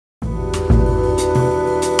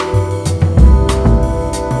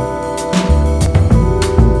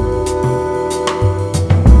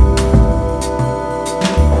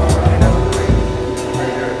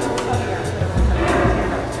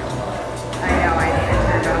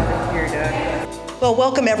Well,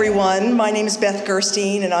 welcome everyone. My name is Beth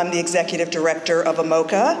Gerstein and I'm the Executive Director of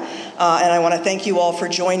AMOCA. And I want to thank you all for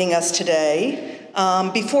joining us today.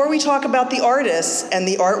 Before we talk about the artists and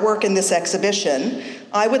the artwork in this exhibition,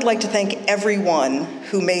 I would like to thank everyone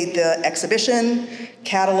who made the exhibition,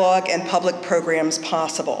 catalog, and public programs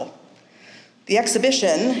possible. The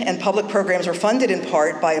exhibition and public programs were funded in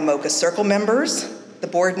part by AMOCA Circle members, the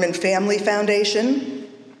Boardman Family Foundation,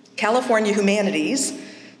 California Humanities,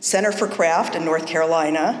 Center for Craft in North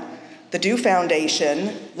Carolina, the Dew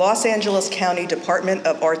Foundation, Los Angeles County Department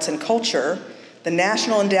of Arts and Culture, the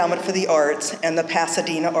National Endowment for the Arts, and the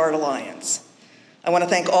Pasadena Art Alliance. I want to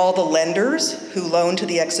thank all the lenders who loaned to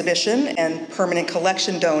the exhibition and permanent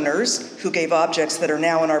collection donors who gave objects that are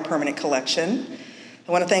now in our permanent collection.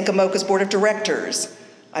 I want to thank AMOCA's Board of Directors.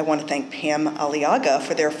 I want to thank Pam Aliaga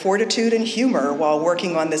for their fortitude and humor while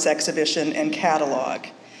working on this exhibition and catalog.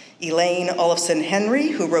 Elaine Olafson-Henry,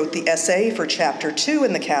 who wrote the essay for Chapter 2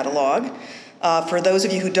 in the catalog. For those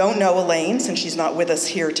of you who don't know Elaine, since she's not with us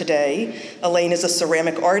here today, Elaine is a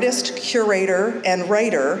ceramic artist, curator, and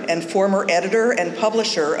writer, and former editor and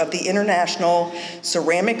publisher of the international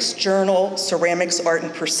ceramics journal, Ceramics, Art,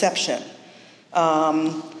 and Perception.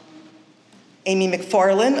 Amy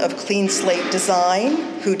McFarlane of Clean Slate Design,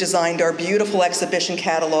 who designed our beautiful exhibition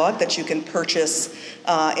catalog that you can purchase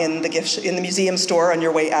in the museum store on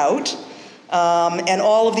your way out. And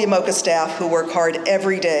all of the AMOCA staff who work hard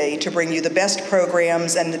every day to bring you the best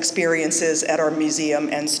programs and experiences at our museum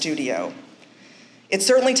and studio. It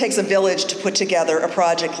certainly takes a village to put together a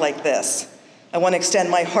project like this. I want to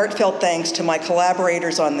extend my heartfelt thanks to my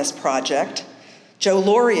collaborators on this project. Joe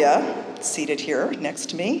Lauria, seated here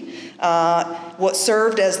next to me, what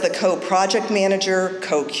served as the co-project manager,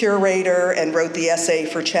 co-curator, and wrote the essay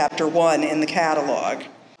for Chapter 1 in the catalog.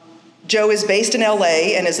 Joe is based in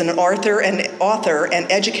LA and is an author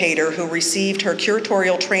and educator who received her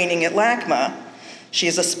curatorial training at LACMA. She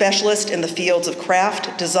is a specialist in the fields of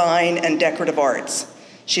craft, design, and decorative arts.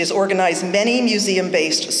 She has organized many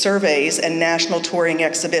museum-based surveys and national touring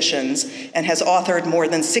exhibitions and has authored more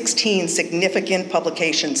than 16 significant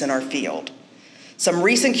publications in our field. Some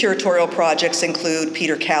recent curatorial projects include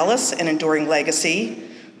Peter Callis, An Enduring Legacy,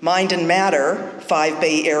 Mind and Matter, 5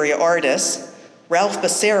 Bay Area artists, Ralph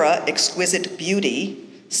Becerra, Exquisite Beauty,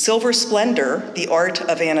 Silver Splendor, The Art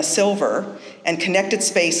of Anna Silver, and Connected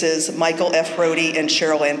Spaces, Michael F. Rohde and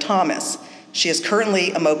Cheryl Ann Thomas. She is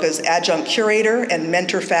currently AMOCA's adjunct curator and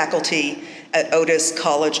mentor faculty at Otis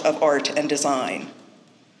College of Art and Design.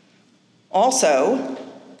 Also,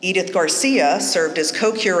 Edith Garcia served as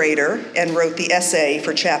co-curator and wrote the essay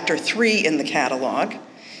for Chapter 3 in the catalog.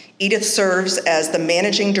 Edith serves as the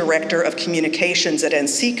managing director of communications at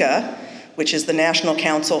NCCA, which is the National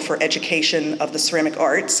Council for Education of the Ceramic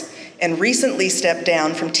Arts, and recently stepped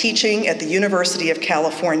down from teaching at the University of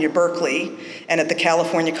California, Berkeley, and at the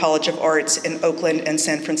California College of Arts in Oakland and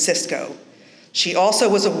San Francisco. She also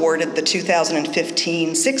was awarded the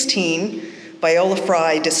 2015-16 Viola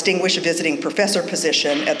Fry Distinguished Visiting Professor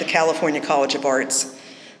position at the California College of Arts.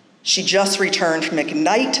 She just returned from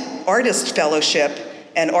Ignite Artist Fellowship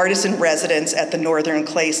and Artist in Residence at the Northern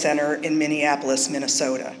Clay Center in Minneapolis,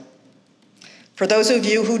 Minnesota. For those of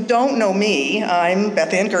you who don't know me, I'm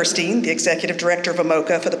Beth Ann Gerstein, the Executive Director of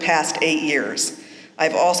AMOCA for the past 8 years. I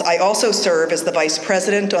also serve as the Vice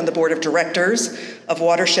President on the Board of Directors of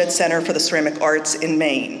Watershed Center for the Ceramic Arts in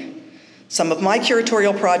Maine. Some of my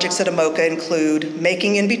curatorial projects at AMOCA include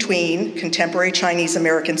Making in Between, Contemporary Chinese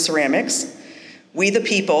American Ceramics, We the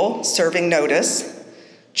People, Serving Notice,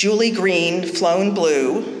 Julie Green, Flown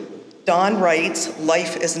Blue, Don Wright's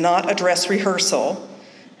Life is Not a Dress Rehearsal,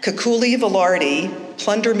 Kekuli Velarde,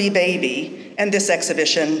 Plunder Me Baby, and this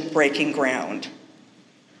exhibition, Breaking Ground.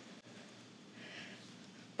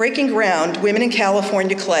 Breaking Ground, Women in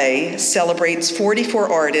California Clay, celebrates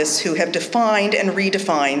 44 artists who have defined and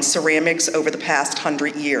redefined ceramics over the past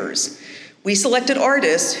 100 years. We selected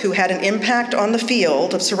artists who had an impact on the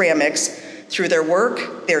field of ceramics through their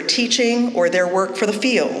work, their teaching, or their work for the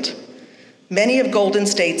field. Many of Golden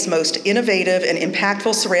State's most innovative and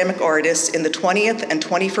impactful ceramic artists in the 20th and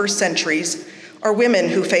 21st centuries are women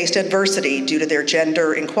who faced adversity due to their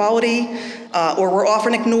gender inequality or were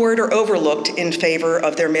often ignored or overlooked in favor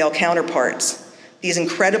of their male counterparts. These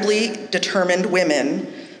incredibly determined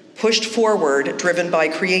women pushed forward, driven by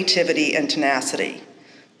creativity and tenacity.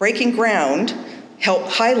 Breaking Ground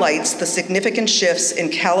highlights the significant shifts in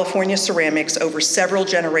California ceramics over several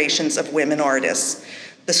generations of women artists.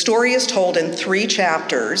 The story is told in 3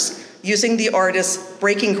 chapters, using the artist's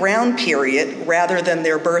breaking ground period rather than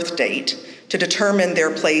their birth date to determine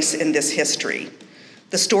their place in this history.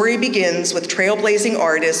 The story begins with trailblazing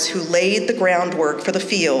artists who laid the groundwork for the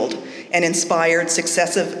field and inspired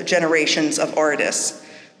successive generations of artists.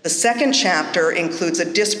 The second chapter includes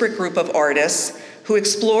a disparate group of artists who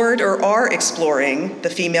explored or are exploring the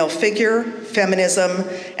female figure, feminism,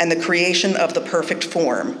 and the creation of the perfect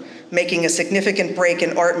form, making a significant break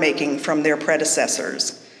in art making from their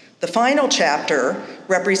predecessors. The final chapter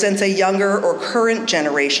represents a younger or current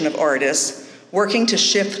generation of artists working to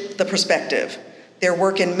shift the perspective. Their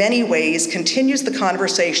work in many ways continues the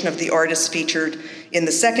conversation of the artists featured in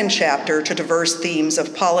the second chapter to diverse themes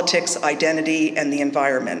of politics, identity, and the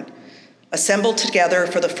environment. Assembled together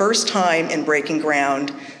for the first time in Breaking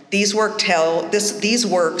Ground, these works tell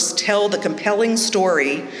the compelling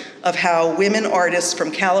story of how women artists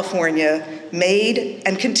from California made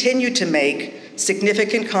and continue to make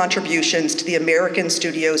significant contributions to the American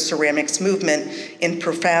studio ceramics movement in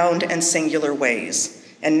profound and singular ways.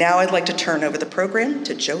 And now I'd like to turn over the program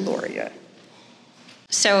to Jo Lauria.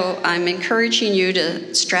 So I'm encouraging you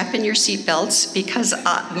to strap in your seatbelts because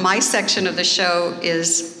my section of the show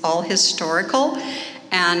is all historical,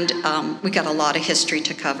 and we got a lot of history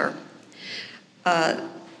to cover.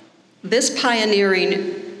 This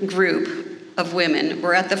pioneering group of women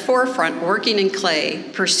were at the forefront working in clay,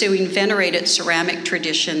 pursuing venerated ceramic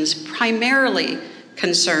traditions primarily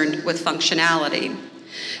concerned with functionality.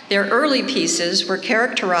 Their early pieces were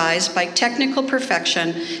characterized by technical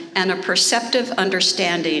perfection and a perceptive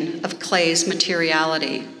understanding of clay's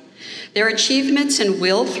materiality. Their achievements in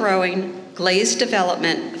wheel throwing, glaze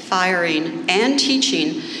development, firing, and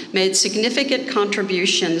teaching made significant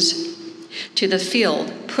contributions to the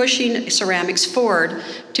field, pushing ceramics forward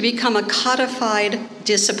to become a codified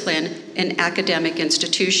discipline in academic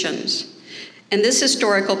institutions. In this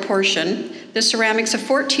historical portion, the ceramics of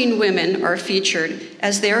 14 women are featured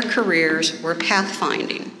as their careers were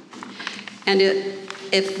pathfinding. And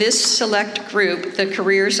if this select group, the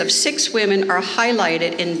careers of 6 women are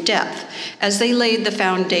highlighted in depth as they laid the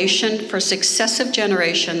foundation for successive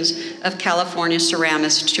generations of California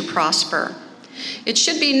ceramists to prosper. It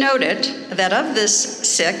should be noted that of this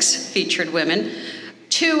 6 featured women,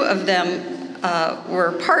 2 of them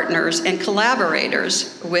were partners and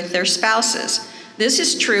collaborators with their spouses. This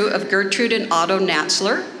is true of Gertrude and Otto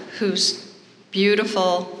Natzler, whose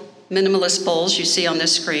beautiful minimalist bowls you see on the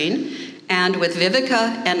screen, and with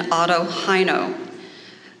Vivica and Otto Heino.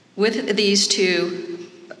 With these 2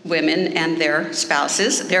 women and their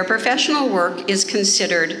spouses, their professional work is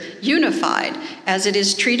considered unified, as it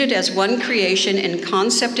is treated as one creation in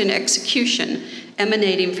concept and execution,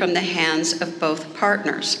 emanating from the hands of both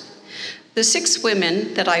partners. The 6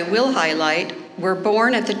 women that I will highlight were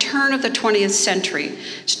born at the turn of the 20th century,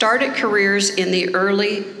 started careers in the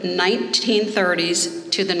early 1930s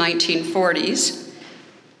to the 1940s,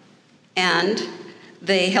 and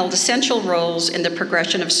they held essential roles in the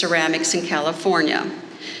progression of ceramics in California.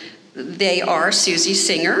 They are Susie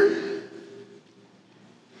Singer,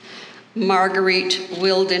 Marguerite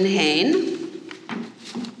Wildenhain.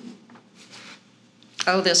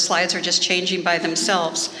 Oh, the slides are just changing by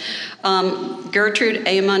themselves. Gertrude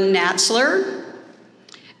Amon Natzler,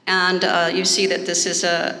 and you see that this is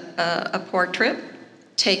a portrait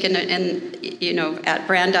taken at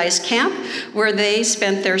Brandeis Camp, where they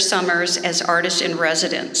spent their summers as artists in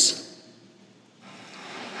residence.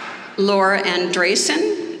 Laura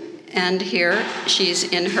Andresen, and here she's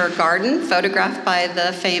in her garden, photographed by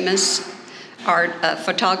the famous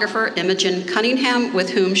photographer Imogen Cunningham,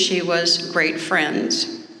 with whom she was great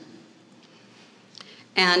friends.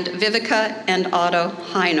 And Vivica and Otto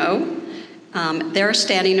Heino, they're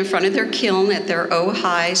standing in front of their kiln at their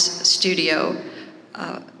Ojai's studio,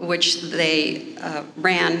 which they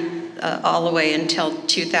ran all the way until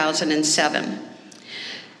 2007.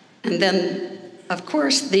 And then, of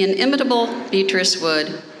course, the inimitable Beatrice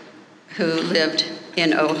Wood, who lived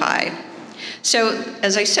in Ojai. So,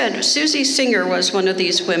 as I said, Susie Singer was one of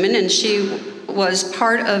these women, and she was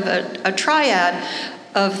part of a triad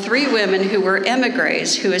of 3 women who were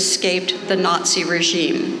emigres who escaped the Nazi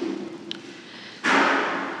regime.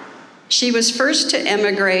 She was first to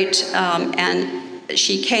emigrate, and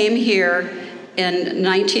she came here in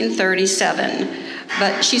 1937.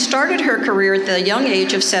 But she started her career at the young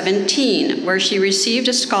age of 17, where she received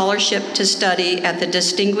a scholarship to study at the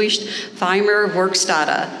distinguished Weimar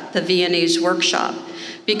Werkstätte, the Viennese workshop.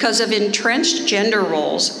 Because of entrenched gender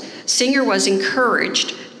roles, Singer was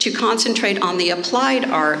encouraged to concentrate on the applied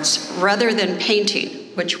arts rather than painting,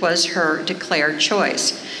 which was her declared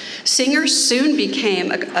choice. Singer soon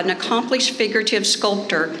became an accomplished figurative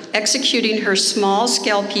sculptor, executing her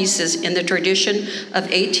small-scale pieces in the tradition of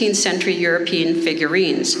 18th century European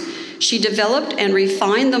figurines. She developed and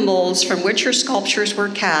refined the molds from which her sculptures were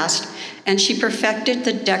cast, and she perfected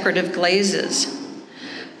the decorative glazes.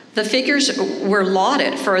 The figures were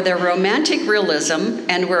lauded for their romantic realism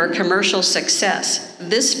and were a commercial success.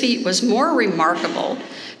 This feat was more remarkable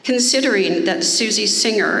considering that Susie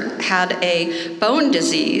Singer had a bone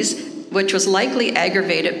disease, which was likely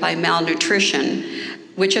aggravated by malnutrition,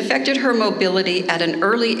 which affected her mobility at an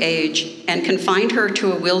early age and confined her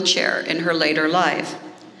to a wheelchair in her later life.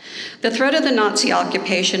 The threat of the Nazi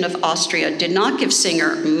occupation of Austria did not give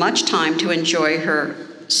Singer much time to enjoy her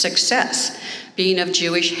success. Being of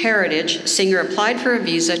Jewish heritage, Singer applied for a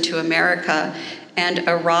visa to America and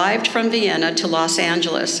arrived from Vienna to Los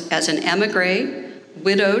Angeles as an emigre,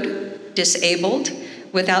 widowed, disabled,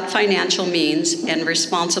 without financial means, and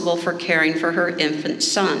responsible for caring for her infant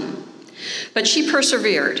son. But she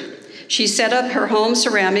persevered. She set up her home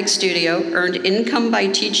ceramic studio, earned income by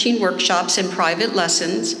teaching workshops and private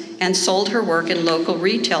lessons, and sold her work in local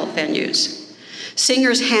retail venues.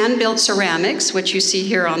 Singer's hand-built ceramics, which you see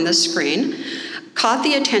here on the screen, caught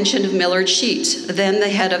the attention of Millard Sheets, then the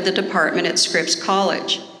head of the department at Scripps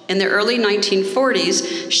College. In the early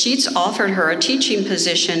 1940s, Sheets offered her a teaching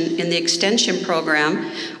position in the extension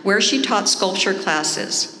program where she taught sculpture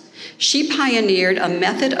classes. She pioneered a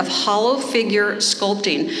method of hollow figure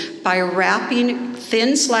sculpting by wrapping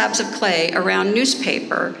thin slabs of clay around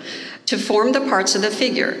newspaper to form the parts of the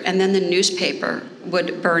figure, and then the newspaper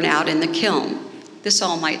would burn out in the kiln. This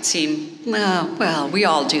all might seem, well, we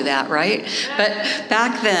all do that, right? But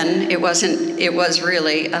back then, it was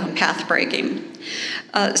really path-breaking.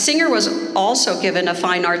 Singer was also given a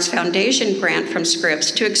Fine Arts Foundation grant from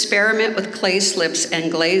Scripps to experiment with clay slips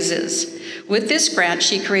and glazes. With this grant,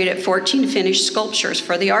 she created 14 finished sculptures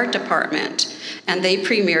for the art department, and they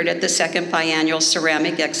premiered at the second biannual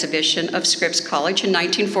ceramic exhibition of Scripps College in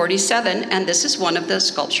 1947, and this is one of the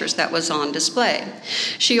sculptures that was on display.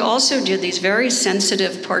 She also did these very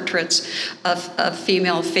sensitive portraits of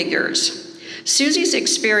female figures. Susie's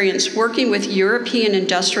experience working with European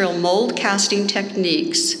industrial mold casting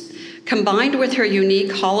techniques, combined with her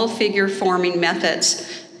unique hollow figure forming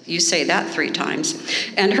methods, you say that 3 times,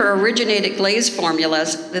 and her originated glaze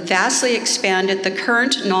formulas vastly expanded the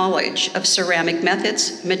current knowledge of ceramic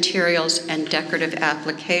methods, materials, and decorative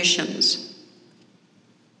applications.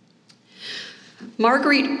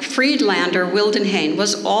 Marguerite Friedlander Wildenhain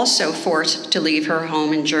was also forced to leave her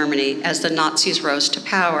home in Germany as the Nazis rose to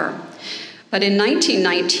power. But in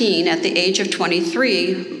 1919, at the age of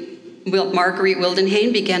 23, Marguerite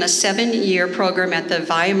Wildenhain began a 7-year program at the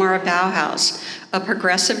Weimar Bauhaus, a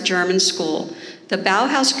progressive German school. The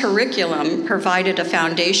Bauhaus curriculum provided a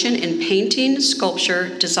foundation in painting, sculpture,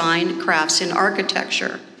 design, crafts, and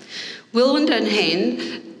architecture.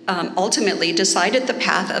 Wildenhain ultimately decided the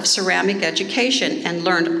path of ceramic education and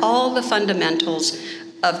learned all the fundamentals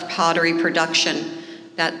of pottery production.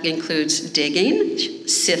 That includes digging,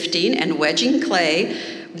 sifting, and wedging clay,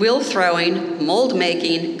 wheel throwing, mold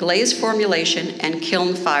making, glaze formulation, and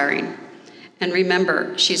kiln firing. And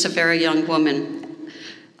remember, she's a very young woman.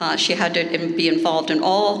 She had to be involved in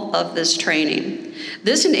all of this training.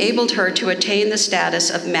 This enabled her to attain the status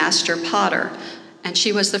of master potter, and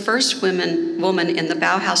she was the first woman in the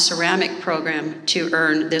Bauhaus ceramic program to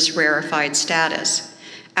earn this rarefied status.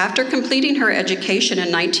 After completing her education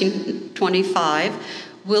in 1925,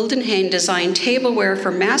 Wildenhain designed tableware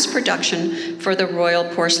for mass production for the Royal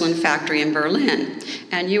Porcelain Factory in Berlin.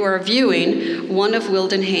 And you are viewing one of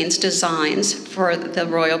Wildenhain's designs for the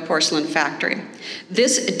Royal Porcelain Factory.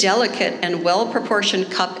 This delicate and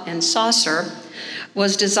well-proportioned cup and saucer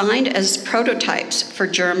was designed as prototypes for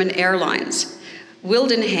German airlines.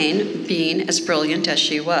 Wildenhain, being as brilliant as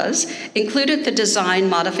she was, included the design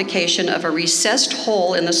modification of a recessed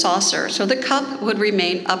hole in the saucer so the cup would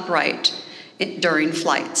remain upright during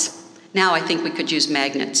flights. Now I think we could use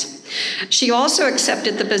magnets. She also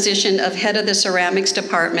accepted the position of head of the ceramics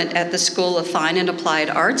department at the School of Fine and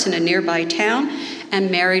Applied Arts in a nearby town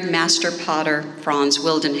and married master potter Franz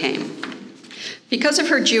Wildenhain. Because of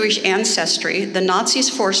her Jewish ancestry, the Nazis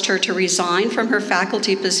forced her to resign from her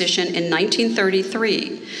faculty position in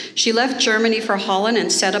 1933. She left Germany for Holland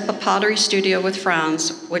and set up a pottery studio with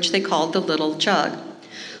Franz, which they called the Little Jug.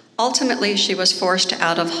 Ultimately, she was forced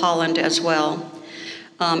out of Holland as well,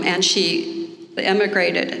 and she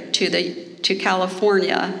emigrated to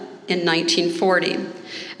California in 1940.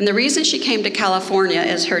 And the reason she came to California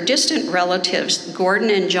is her distant relatives,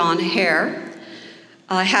 Gordon and John Hare,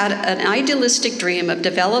 had an idealistic dream of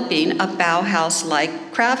developing a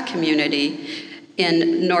Bauhaus-like craft community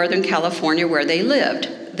in Northern California where they lived.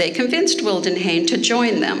 They convinced Wildenhain to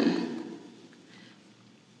join them.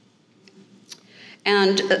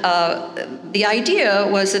 And the idea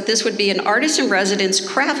was that this would be an artist-in-residence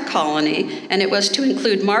craft colony, and it was to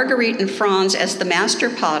include Marguerite and Franz as the master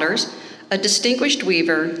potters, a distinguished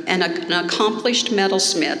weaver, and an accomplished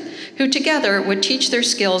metalsmith, who together would teach their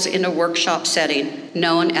skills in a workshop setting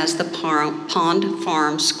known as the Pond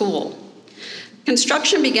Farm School.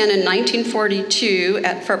 Construction began in 1942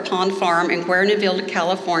 for Pond Farm in Guerneville,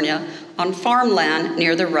 California, on farmland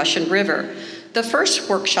near the Russian River. The first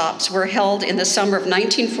workshops were held in the summer of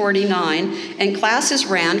 1949, and classes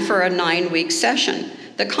ran for a 9-week session.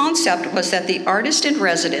 The concept was that the artist in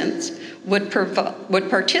residence would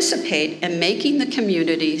participate in making the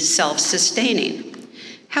community self-sustaining.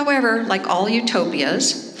 However, like all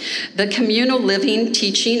utopias, the communal living,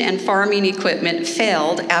 teaching, and farming equipment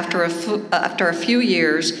failed after a few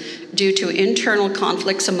years due to internal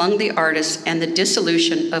conflicts among the artists and the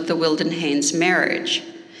dissolution of the Wildenhains marriage.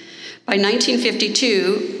 By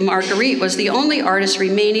 1952, Marguerite was the only artist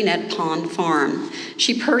remaining at Pond Farm.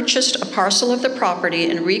 She purchased a parcel of the property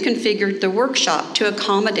and reconfigured the workshop to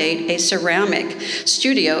accommodate a ceramic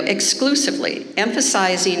studio exclusively,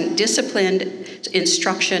 emphasizing disciplined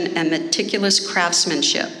instruction and meticulous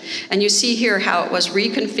craftsmanship. And you see here how it was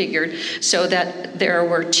reconfigured so that there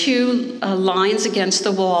were 2 lines against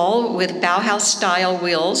the wall with Bauhaus-style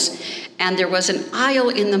wheels, and there was an aisle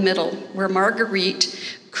in the middle where Marguerite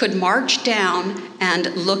could march down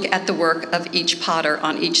and look at the work of each potter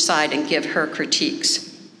on each side and give her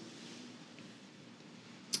critiques.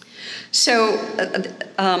 So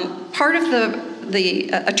part of the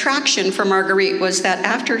attraction for Marguerite was that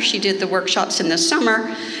after she did the workshops in the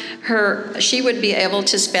summer, she would be able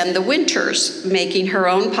to spend the winters making her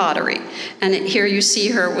own pottery. And here you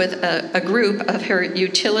see her with a group of her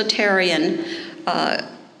utilitarian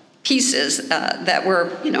pieces that were,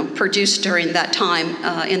 produced during that time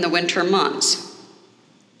in the winter months.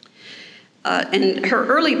 And her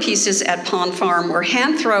early pieces at Pond Farm were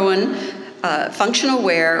hand-thrown functional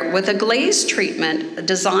ware with a glaze treatment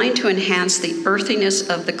designed to enhance the earthiness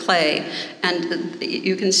of the clay. And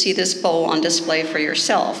you can see this bowl on display for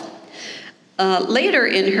yourself. Later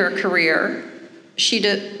in her career, she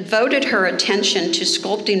devoted her attention to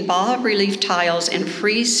sculpting bas-relief tiles and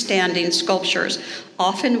freestanding sculptures,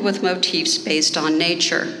 often with motifs based on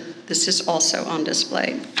nature. This is also on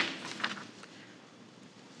display.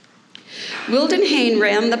 Wildenhain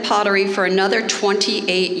ran the pottery for another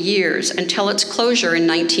 28 years until its closure in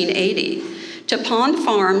 1980. To Pond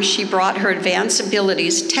Farm, she brought her advanced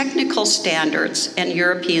abilities, technical standards, and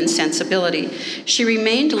European sensibility. She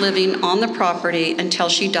remained living on the property until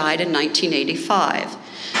she died in 1985.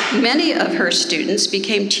 Many of her students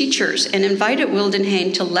became teachers and invited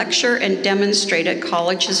Wildenhain to lecture and demonstrate at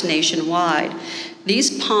colleges nationwide.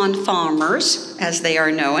 These pond farmers, as they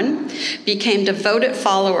are known, became devoted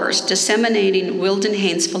followers, disseminating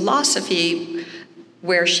Wildenhain's philosophy,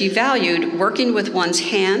 where she valued working with one's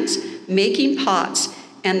hands, making pots,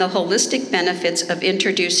 and the holistic benefits of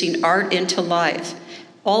introducing art into life.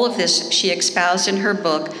 All of this she espoused in her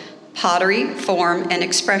book, Pottery, Form, and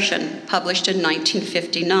Expression, published in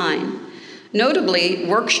 1959. Notably,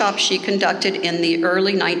 workshops she conducted in the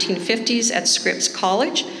early 1950s at Scripps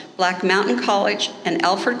College, Black Mountain College, and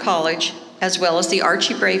Alfred College, as well as the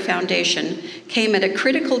Archie Bray Foundation, came at a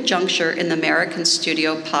critical juncture in the American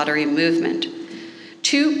studio pottery movement.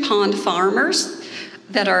 2 pond farmers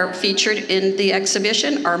that are featured in the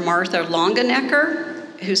exhibition are Martha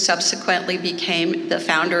Longenecker, who subsequently became the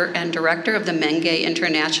founder and director of the Menge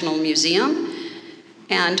International Museum,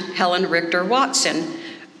 and Helen Richter Watson,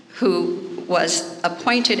 who was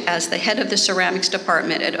appointed as the head of the ceramics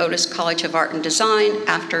department at Otis College of Art and Design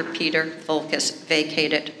after Peter Volkes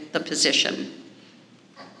vacated the position.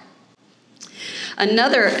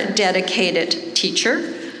 Another dedicated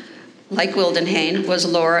teacher, like Wildenhain, was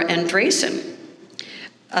Laura Andresen.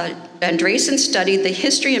 Andresen studied the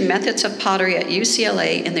history and methods of pottery at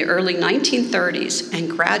UCLA in the early 1930s and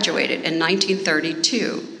graduated in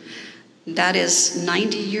 1932. That is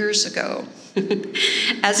 90 years ago.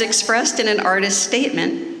 As expressed in an artist's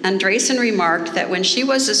statement, Andresen remarked that when she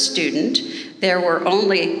was a student, there were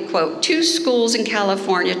only, quote, 2 schools in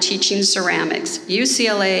California teaching ceramics,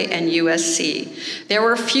 UCLA and USC. There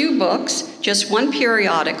were few books, just 1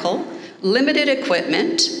 periodical, limited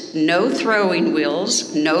equipment, no throwing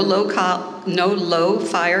wheels, no low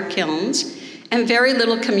fire kilns, and very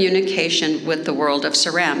little communication with the world of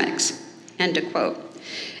ceramics, end of quote.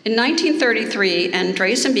 In 1933,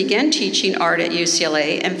 Andresen began teaching art at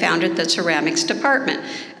UCLA and founded the ceramics department.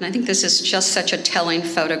 And I think this is just such a telling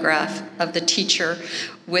photograph of the teacher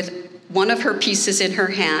with one of her pieces in her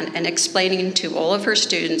hand and explaining to all of her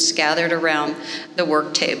students gathered around the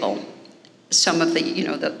work table. some of the,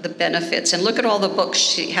 the benefits. And look at all the books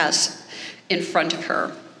she has in front of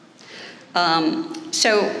her.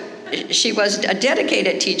 So she was a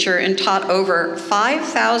dedicated teacher and taught over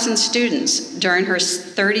 5,000 students during her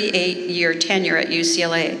 38-year tenure at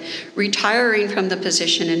UCLA, retiring from the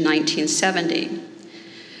position in 1970.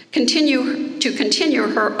 To continue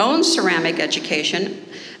her own ceramic education,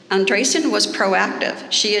 Andreessen was proactive.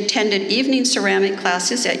 She attended evening ceramic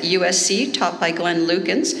classes at USC, taught by Glenn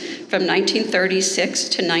Lukens, from 1936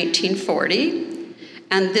 to 1940.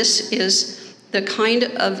 And this is the kind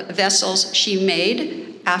of vessels she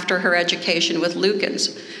made after her education with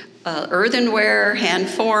Lukens. Earthenware,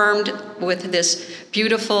 hand-formed, with this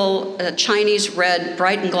beautiful Chinese red,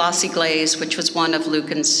 bright and glossy glaze, which was one of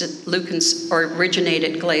Lukens'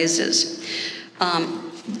 originated glazes.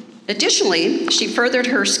 Additionally, she furthered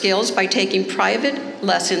her skills by taking private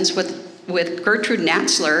lessons with Gertrude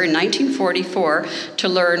Natzler in 1944 to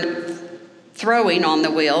learn throwing on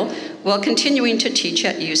the wheel, while continuing to teach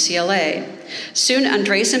at UCLA. Soon,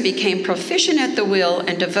 Andreessen became proficient at the wheel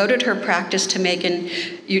and devoted her practice to making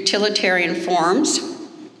utilitarian forms,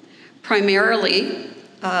 primarily,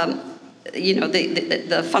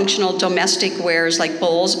 the functional domestic wares like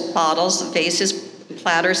bowls, bottles, vases,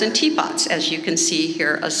 platters, and teapots, as you can see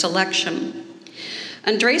here, a selection.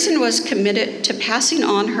 Andreessen was committed to passing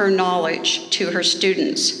on her knowledge to her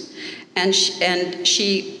students, and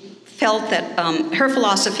she felt that her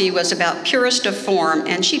philosophy was about purest of form,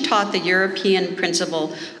 and she taught the European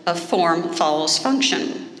principle of form follows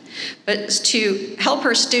function. But to help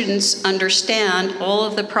her students understand all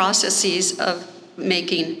of the processes of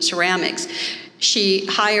making ceramics, she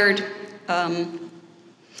hired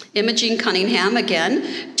Imogen Cunningham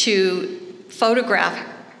again to photograph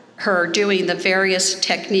her doing the various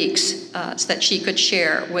techniques so that she could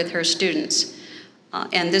share with her students.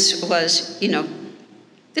 And this was,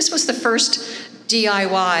 this was the first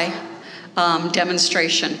DIY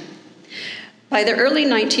demonstration. By the early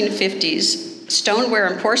 1950s, stoneware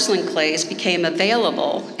and porcelain clays became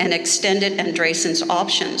available and extended Andreessen's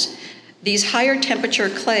options. These higher temperature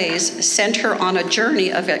clays sent her on a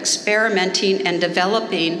journey of experimenting and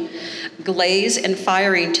developing glaze and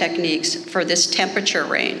firing techniques for this temperature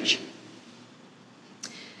range.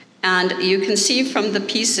 And you can see from the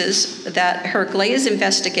pieces that her glaze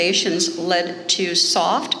investigations led to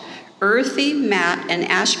soft, earthy, matte, and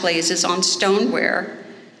ash glazes on stoneware,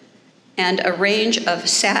 and a range of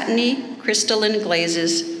satiny, crystalline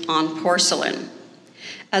glazes on porcelain.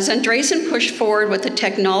 As Andreessen pushed forward with the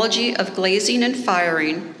technology of glazing and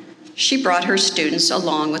firing, she brought her students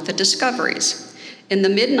along with the discoveries. In the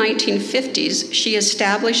mid-1950s, she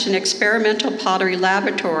established an experimental pottery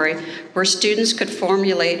laboratory where students could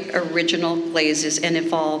formulate original glazes and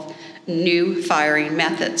evolve new firing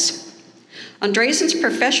methods. Andreessen's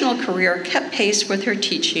professional career kept pace with her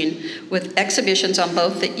teaching, with exhibitions on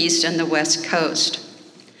both the East and the West Coast.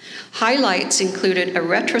 Highlights included a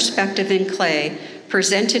retrospective in clay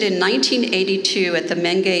presented in 1982 at the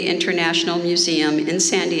Menge International Museum in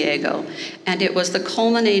San Diego, and it was the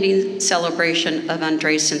culminating celebration of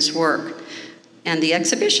Andreessen's work. And the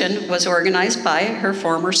exhibition was organized by her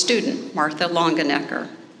former student, Martha Longenecker.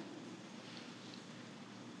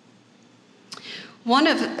 One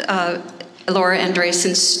of Laura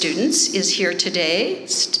Andreessen's students is here today,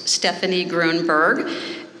 Stephanie Grunberg,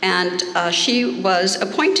 and she was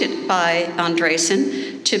appointed by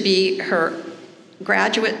Andreessen to be her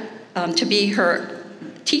graduate, to be her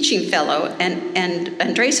teaching fellow, and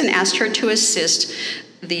Andreessen asked her to assist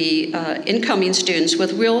the incoming students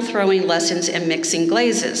with wheel throwing lessons and mixing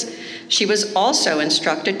glazes. She was also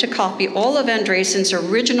instructed to copy all of Andreessen's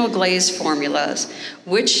original glaze formulas,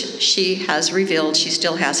 which she has revealed she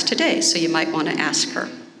still has today, so you might want to ask her.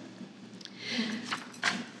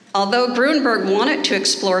 Although Grunberg wanted to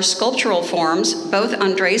explore sculptural forms, both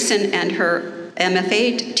Andreessen and her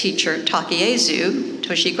MFA teacher,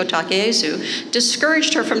 Toshiko Takiezu,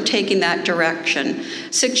 discouraged her from taking that direction,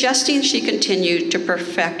 suggesting she continue to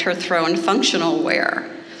perfect her thrown functional ware.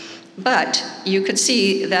 But you could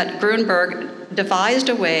see that Grunberg devised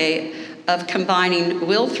a way of combining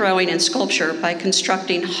wheel throwing and sculpture by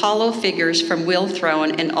constructing hollow figures from wheel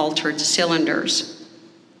thrown and altered cylinders.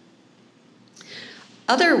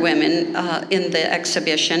 Other women in the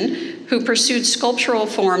exhibition who pursued sculptural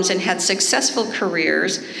forms and had successful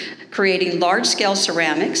careers creating large-scale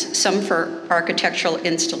ceramics, some for architectural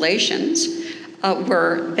installations,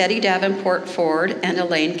 were Betty Davenport Ford and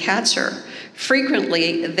Elaine Katzer.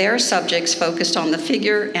 Frequently, their subjects focused on the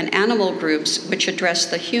figure and animal groups which address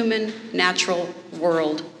the human natural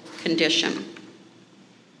world condition.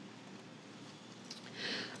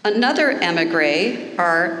 Another emigre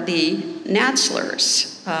are the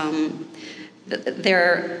Natzlers.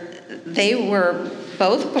 They were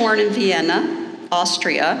both born in Vienna,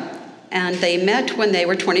 Austria, and they met when they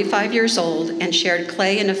were 25 years old and shared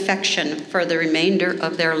clay and affection for the remainder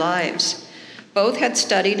of their lives. Both had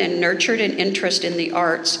studied and nurtured an interest in the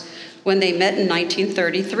arts when they met in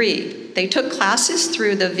 1933. They took classes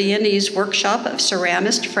through the Viennese workshop of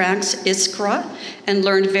ceramist Franz Iskra and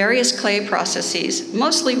learned various clay processes,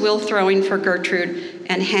 mostly will throwing for Gertrude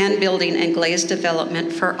and hand building and glaze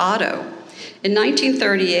development for Otto. In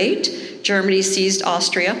 1938, Germany seized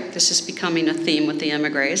Austria. This is becoming a theme with the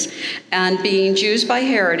emigres. And being Jews by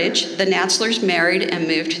heritage, the Natzlers married and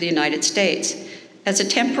moved to the United States. As a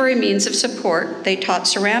temporary means of support, they taught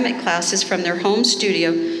ceramic classes from their home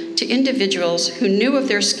studio to individuals who knew of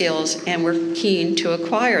their skills and were keen to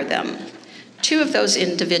acquire them. Two of those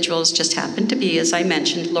individuals just happened to be, as I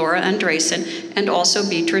mentioned, Lauria Andresen and also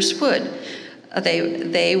Beatrice Wood.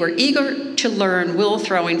 They were eager to learn will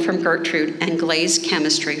throwing from Gertrude and glaze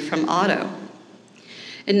chemistry from Otto.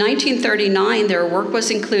 In 1939, their work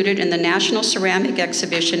was included in the National Ceramic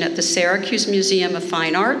Exhibition at the Syracuse Museum of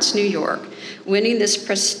Fine Arts, New York. Winning this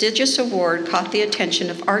prestigious award caught the attention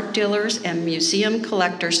of art dealers and museum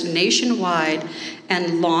collectors nationwide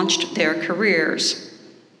and launched their careers.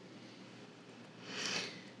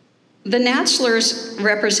 The Natzlers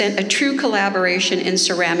represent a true collaboration in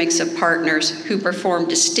ceramics of partners who perform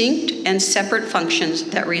distinct and separate functions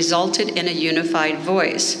that resulted in a unified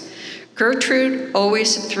voice. Gertrude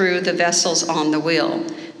always threw the vessels on the wheel.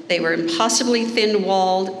 They were impossibly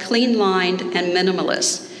thin-walled, clean-lined, and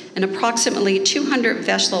minimalist, and approximately 200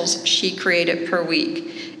 vessels she created per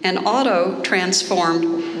week. And Otto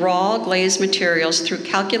transformed raw glazed materials through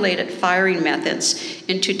calculated firing methods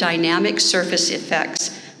into dynamic surface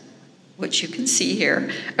effects, which you can see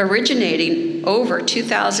here, originating over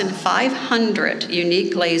 2,500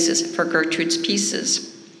 unique glazes for Gertrude's pieces.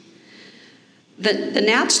 The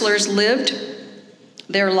Natzlers lived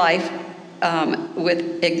their life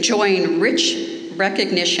with enjoying rich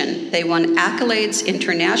recognition. They won accolades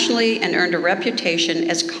internationally and earned a reputation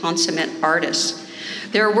as consummate artists.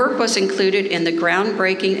 Their work was included in the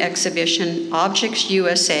groundbreaking exhibition Objects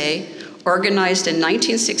USA, organized in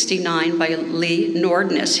 1969 by Lee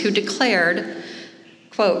Nordness, who declared,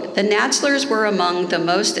 quote, "The Natzlers were among the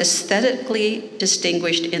most aesthetically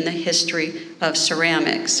distinguished in the history of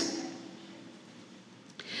ceramics."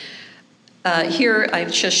 Here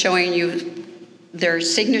I'm just showing you their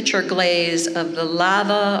signature glaze of the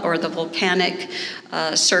lava or the volcanic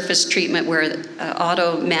surface treatment where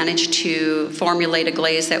Otto managed to formulate a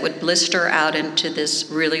glaze that would blister out into this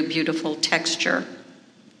really beautiful texture.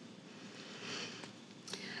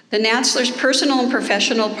 The Natzlers' personal and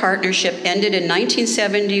professional partnership ended in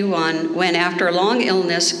 1971 when, after a long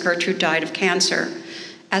illness, Gertrude died of cancer.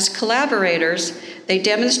 As collaborators, they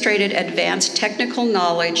demonstrated advanced technical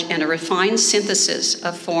knowledge and a refined synthesis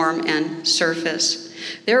of form and surface.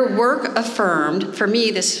 Their work affirmed, for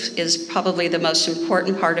me, this is probably the most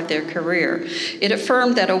important part of their career, it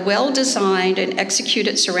affirmed that a well-designed and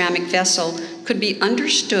executed ceramic vessel could be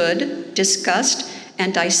understood, discussed,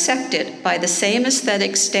 and dissected by the same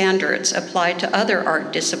aesthetic standards applied to other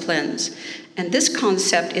art disciplines. And this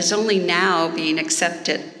concept is only now being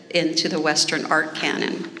accepted into the Western art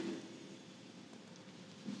canon.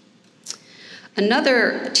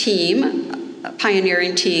 Another team, a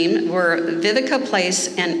pioneering team, were Vivica Place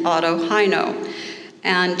and Otto Heino.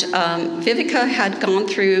 And Vivica had gone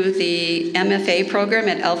through the MFA program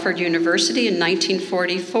at Alfred University in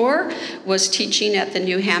 1944, was teaching at the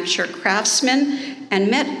New Hampshire Craftsman, and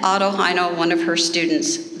met Otto Heino, one of her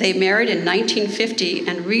students. They married in 1950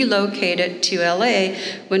 and relocated to LA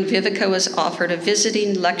when Vivica was offered a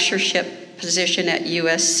visiting lectureship position at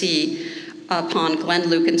USC upon Glenn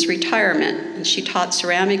Lucan's retirement. And she taught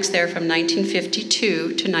ceramics there from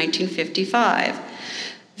 1952 to 1955.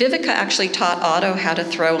 Vivica actually taught Otto how to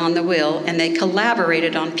throw on the wheel, and they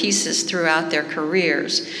collaborated on pieces throughout their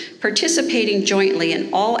careers, participating jointly in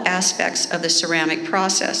all aspects of the ceramic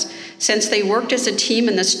process. Since they worked as a team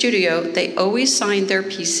in the studio, they always signed their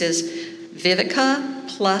pieces Vivica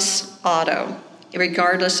plus Otto,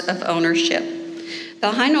 regardless of ownership.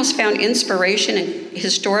 The Heinos found inspiration in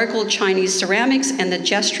historical Chinese ceramics and the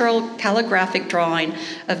gestural calligraphic drawing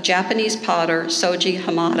of Japanese potter Soji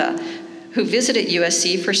Hamada, who visited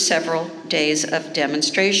USC for several days of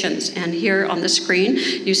demonstrations. And here on the screen,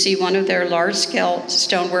 you see one of their large-scale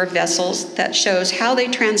stoneware vessels that shows how they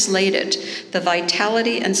translated the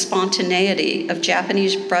vitality and spontaneity of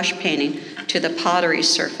Japanese brush painting to the pottery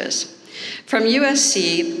surface. From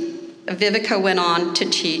USC, Vivica went on to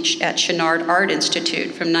teach at Chenard Art Institute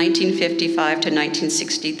from 1955 to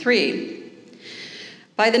 1963.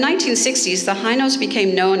 By the 1960s, the Heinos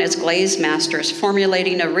became known as glaze masters,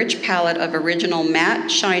 formulating a rich palette of original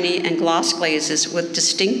matte, shiny, and gloss glazes with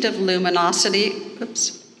distinctive luminosity,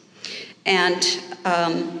 and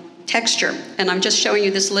texture. And I'm just showing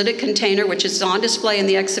you this lidded container, which is on display in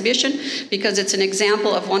the exhibition, because it's an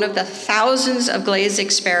example of one of the thousands of glaze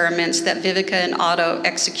experiments that Vivica and Otto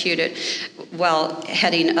executed while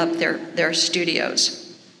heading up their studios.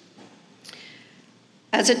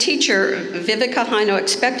 As a teacher, Vivica Heino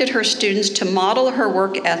expected her students to model her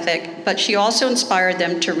work ethic, but she also inspired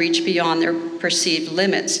them to reach beyond their perceived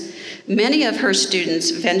limits. Many of her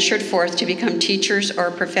students ventured forth to become teachers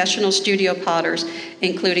or professional studio potters,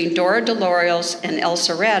 including Dora DeLorios and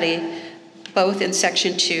Elsa Ratti, both in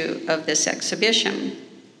section 2 of this exhibition.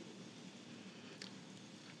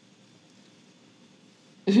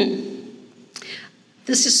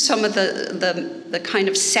 This is some of the kind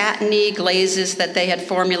of satiny glazes that they had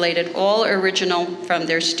formulated, all original from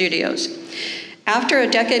their studios. After a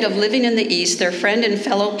decade of living in the East, their friend and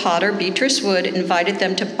fellow potter, Beatrice Wood, invited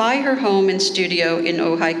them to buy her home and studio in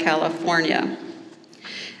Ojai, California.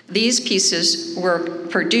 These pieces were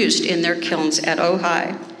produced in their kilns at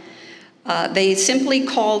Ojai. They simply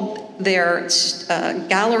called their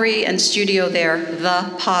gallery and studio there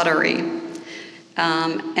the Pottery.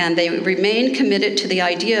 And they remained committed to the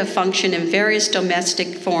idea of function in various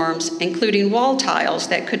domestic forms, including wall tiles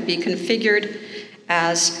that could be configured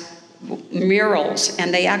as murals.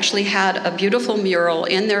 And they actually had a beautiful mural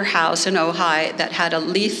in their house in Ojai that had a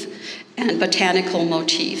leaf and botanical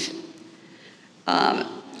motif.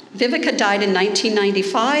 Vivica died in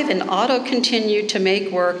 1995, and Otto continued to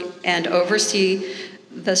make work and oversee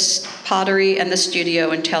the pottery and the studio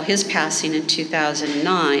until his passing in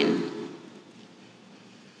 2009.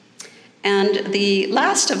 And the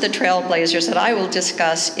last of the trailblazers that I will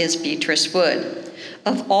discuss is Beatrice Wood.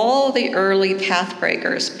 Of all the early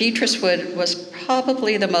pathbreakers, Beatrice Wood was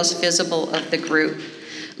probably the most visible of the group.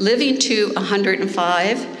 Living to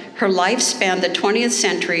 105, her life spanned the 20th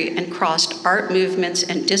century and crossed art movements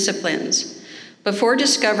and disciplines. Before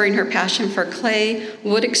discovering her passion for clay,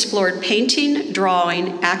 Wood explored painting,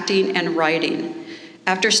 drawing, acting, and writing.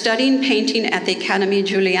 After studying painting at the Académie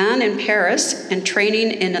Julian in Paris and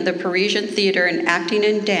training in the Parisian theater and acting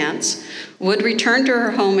and dance, Wood returned to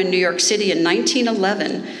her home in New York City in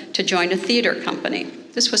 1911 to join a theater company.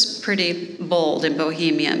 This was pretty bold and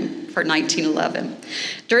bohemian for 1911.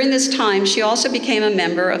 During this time, she also became a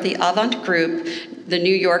member of the avant group, the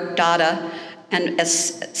New York Dada, and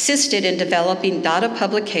assisted in developing Dada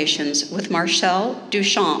publications with Marcel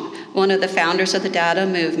Duchamp, one of the founders of the Dada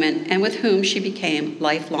movement, and with whom she became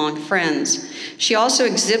lifelong friends. She also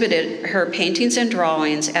exhibited her paintings and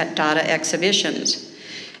drawings at Dada exhibitions.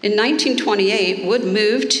 In 1928, Wood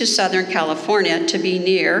moved to Southern California to be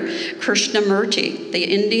near Krishnamurti, the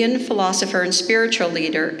Indian philosopher and spiritual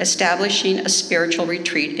leader, establishing a spiritual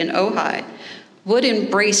retreat in Ojai. Wood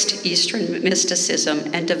embraced Eastern mysticism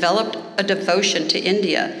and developed a devotion to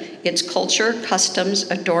India, its culture, customs,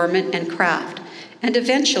 adornment, and craft. And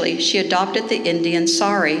eventually, she adopted the Indian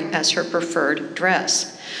sari as her preferred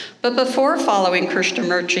dress. But before following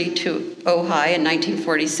Krishnamurti to Ojai in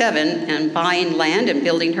 1947 and buying land and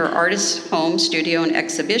building her artist's home, studio, and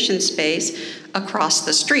exhibition space across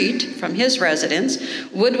the street from his residence,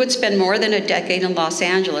 Wood would spend more than a decade in Los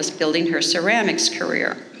Angeles building her ceramics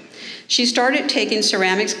career. She started taking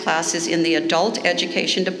ceramics classes in the adult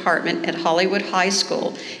education department at Hollywood High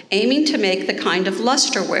School, aiming to make the kind of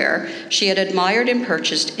lusterware she had admired and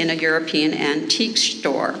purchased in a European antique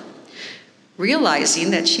store.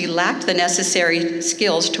 Realizing that she lacked the necessary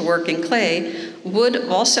skills to work in clay, Wood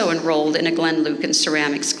also enrolled in a Glenn Lucan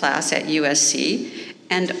ceramics class at USC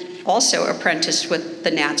and also apprenticed with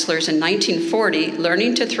the Natzlers in 1940,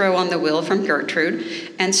 learning to throw on the wheel from Gertrude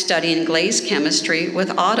and studying glaze chemistry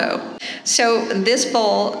with Otto. So this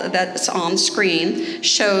bowl that's on screen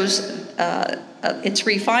shows its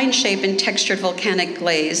refined shape and textured volcanic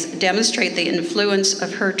glaze demonstrate the influence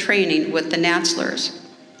of her training with the Natzlers.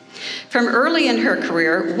 From early in her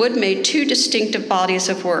career, Wood made two distinctive bodies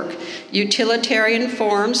of work. Utilitarian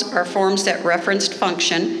forms are forms that referenced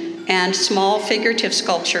function, and small figurative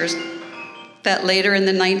sculptures that later in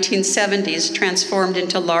the 1970s transformed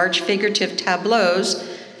into large figurative tableaus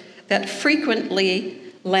that frequently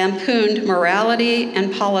lampooned morality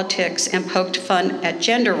and politics and poked fun at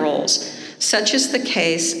gender roles, such is the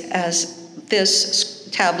case as this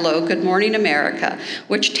tableau, Good Morning America,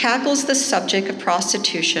 which tackles the subject of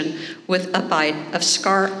prostitution with a bite of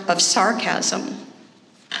sarcasm.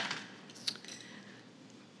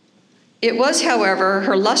 It was, however,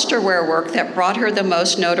 her lusterware work that brought her the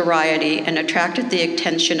most notoriety and attracted the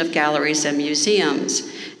attention of galleries and museums.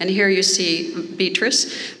 And here you see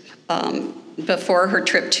Beatrice before her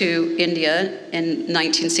trip to India in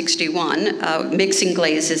 1961, mixing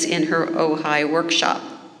glazes in her Ojai workshop.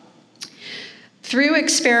 Through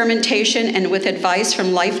experimentation and with advice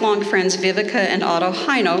from lifelong friends Vivica and Otto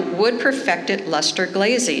Heino, Wood perfected luster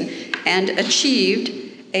glazing and achieved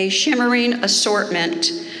a shimmering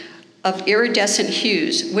assortment of iridescent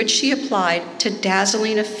hues, which she applied to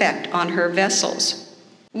dazzling effect on her vessels.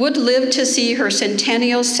 Wood lived to see her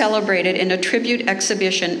centennial celebrated in a tribute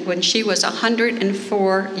exhibition when she was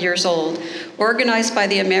 104 years old, organized by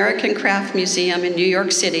the American Craft Museum in New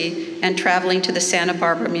York City and traveling to the Santa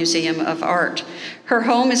Barbara Museum of Art. Her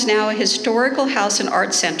home is now a historical house and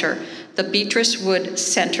art center, the Beatrice Wood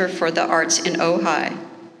Center for the Arts in Ojai.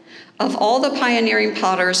 Of all the pioneering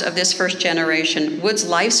potters of this first generation, Wood's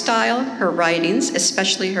lifestyle, her writings,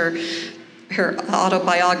 especially her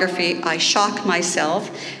autobiography, I Shock Myself,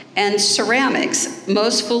 and ceramics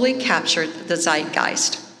most fully captured the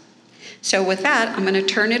zeitgeist. So with that, I'm going to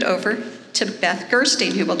turn it over to Beth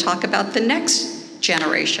Gerstein, who will talk about the next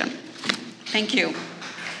generation. Thank you.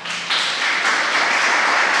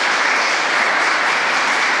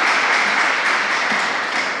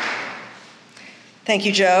 Thank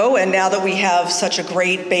you, Jo. And now that we have such a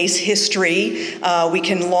great base history, we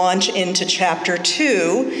can launch into Chapter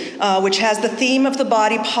 2, which has the theme of the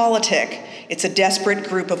body politic. It's a desperate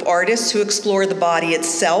group of artists who explore the body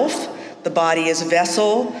itself, the body as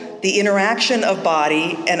vessel, the interaction of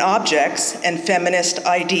body and objects, and feminist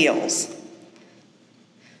ideals.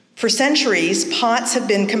 For centuries, pots have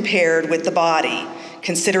been compared with the body,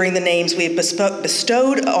 considering the names we've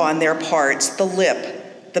bestowed on their parts: the lip,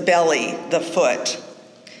 the belly, the foot.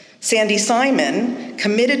 Sandy Simon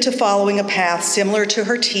committed to following a path similar to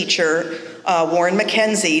her teacher, Warren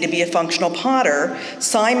Mackenzie, to be a functional potter.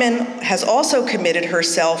 Simon has also committed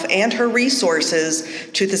herself and her resources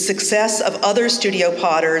to the success of other studio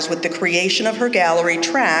potters with the creation of her gallery,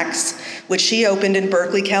 Tracks, which she opened in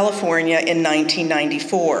Berkeley, California in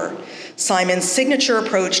 1994. Simon's signature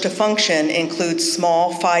approach to function includes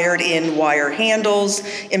small fired-in wire handles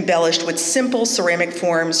embellished with simple ceramic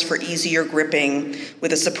forms for easier gripping,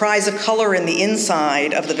 with a surprise of color in the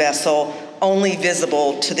inside of the vessel only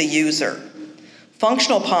visible to the user.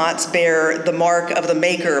 Functional pots bear the mark of the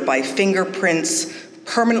maker by fingerprints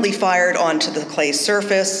permanently fired onto the clay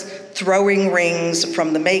surface, throwing rings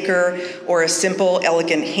from the maker, or a simple,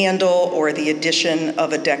 elegant handle, or the addition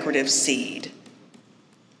of a decorative seed.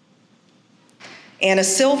 Anna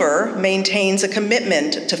Silver maintains a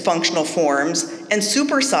commitment to functional forms and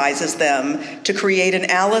supersizes them to create an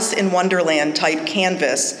Alice in Wonderland type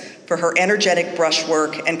canvas for her energetic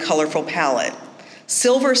brushwork and colorful palette.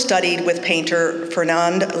 Silver studied with painter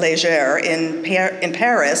Fernand Léger in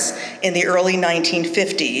Paris in the early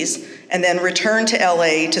 1950s, and then returned to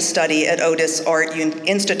LA to study at Otis Art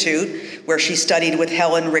Institute, where she studied with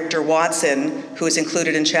Helen Richter Watson, who is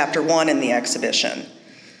included in Chapter 1 in the exhibition.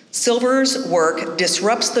 Silver's work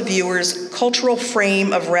disrupts the viewer's cultural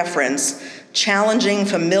frame of reference, challenging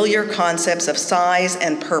familiar concepts of size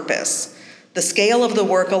and purpose. The scale of the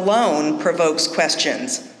work alone provokes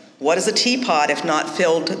questions. What is a teapot if not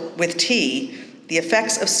filled with tea? The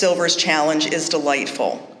effects of Silver's challenge is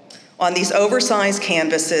delightful. On these oversized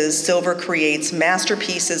canvases, Silver creates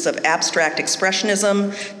masterpieces of abstract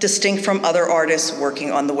expressionism, distinct from other artists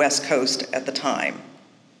working on the West Coast at the time.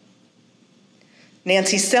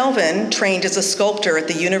 Nancy Selvin trained as a sculptor at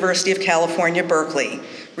the University of California, Berkeley,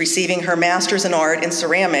 receiving her master's in art in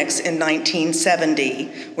ceramics in 1970,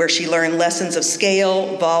 where she learned lessons of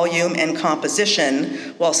scale, volume, and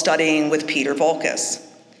composition while studying with Peter Volkas.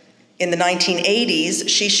 In the 1980s,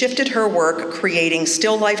 she shifted her work creating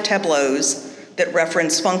still life tableaus that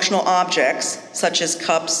reference functional objects such as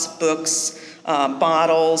cups, books,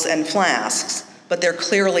 bottles, and flasks, but they're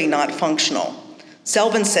clearly not functional.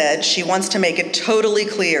 Selvin said she wants to make it totally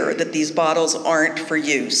clear that these bottles aren't for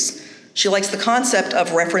use. She likes the concept of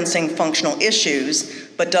referencing functional issues,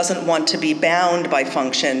 but doesn't want to be bound by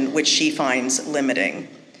function, which she finds limiting.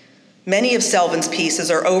 Many of Selvin's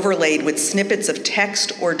pieces are overlaid with snippets of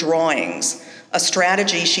text or drawings, a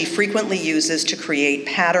strategy she frequently uses to create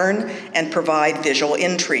pattern and provide visual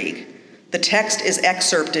intrigue. The text is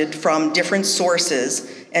excerpted from different sources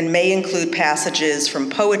and may include passages from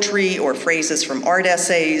poetry or phrases from art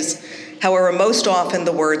essays. However, most often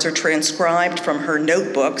the words are transcribed from her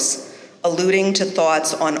notebooks, alluding to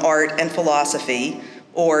thoughts on art and philosophy,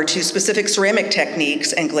 or to specific ceramic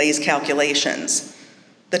techniques and glaze calculations.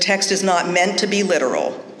 The text is not meant to be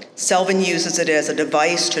literal. Selvin uses it as a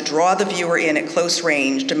device to draw the viewer in at close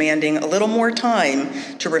range, demanding a little more time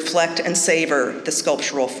to reflect and savor the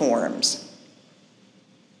sculptural forms.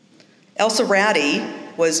 Elsa Ratty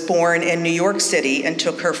was born in New York City and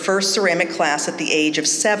took her first ceramic class at the age of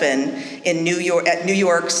 7 in New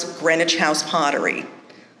York's Greenwich House Pottery.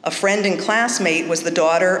 A friend and classmate was the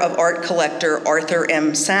daughter of art collector Arthur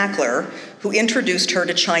M. Sackler, who introduced her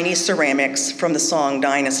to Chinese ceramics from the Song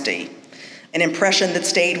Dynasty, an impression that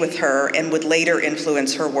stayed with her and would later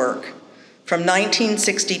influence her work. From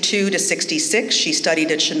 1962 to 66, she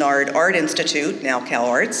studied at Chouinard Art Institute, now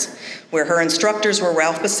CalArts, where her instructors were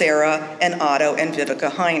Ralph Becerra and Otto and Vivica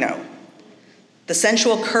Heino. The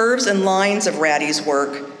sensual curves and lines of Ratty's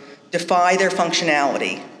work defy their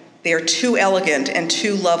functionality. They are too elegant and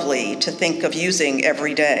too lovely to think of using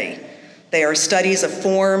every day. They are studies of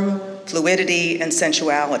form, fluidity, and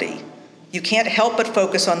sensuality. You can't help but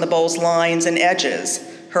focus on the bowl's lines and edges.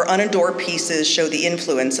 Her unadorned pieces show the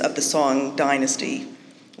influence of the Song Dynasty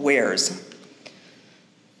wares.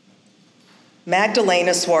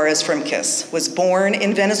 Magdalena Suarez Frimkes was born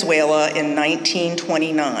in Venezuela in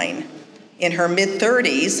 1929. In her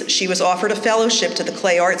mid-30s, she was offered a fellowship to the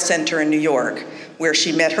Clay Arts Center in New York, where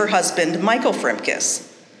she met her husband, Michael Frimkes.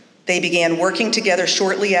 They began working together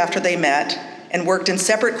shortly after they met and worked in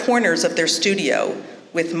separate corners of their studio,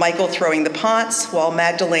 with Michael throwing the pots while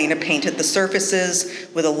Magdalena painted the surfaces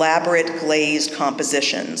with elaborate glazed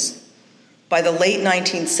compositions. By the late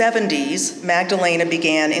 1970s, Magdalena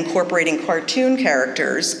began incorporating cartoon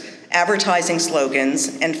characters, advertising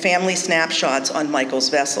slogans, and family snapshots on Michael's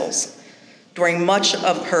vessels. During much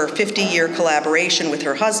of her 50-year collaboration with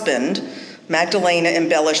her husband, Magdalena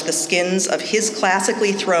embellished the skins of his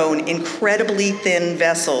classically thrown, incredibly thin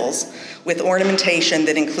vessels with ornamentation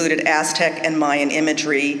that included Aztec and Mayan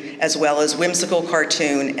imagery, as well as whimsical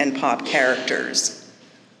cartoon and pop characters.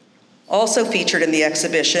 Also featured in the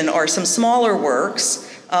exhibition are some smaller works.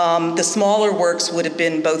 The smaller works would have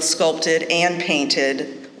been both sculpted and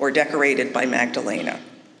painted or decorated by Magdalena.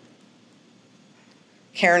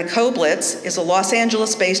 Karen Koblitz is a Los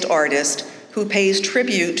Angeles-based artist who pays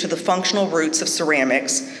tribute to the functional roots of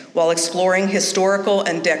ceramics while exploring historical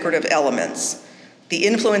and decorative elements. The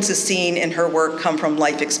influences seen in her work come from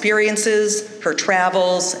life experiences, her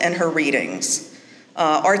travels, and her readings.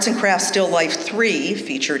 Arts and Crafts Still Life 3,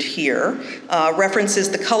 featured here, references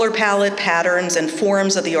the color palette, patterns, and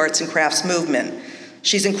forms of the arts and crafts movement.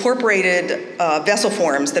 She's incorporated vessel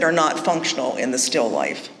forms that are not functional in the still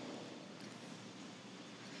life.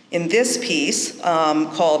 In this piece,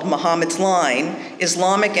 called Muhammad's Line,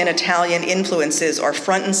 Islamic and Italian influences are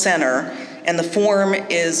front and center, and the form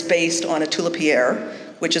is based on a tulipiere,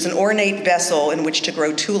 which is an ornate vessel in which to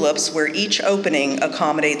grow tulips, where each opening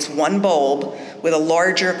accommodates one bulb with a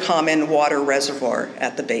larger common water reservoir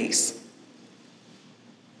at the base.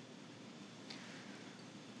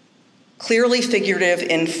 Clearly figurative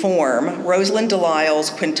in form, Rosalind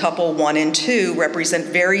Delisle's quintuple 1 and 2 represent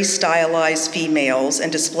very stylized females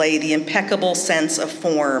and display the impeccable sense of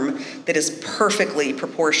form that is perfectly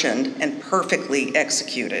proportioned and perfectly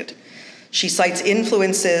executed. She cites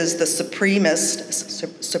influences the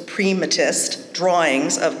suprematist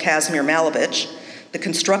drawings of Kazimir Malevich, the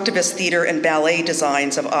constructivist theater and ballet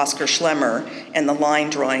designs of Oskar Schlemmer, and the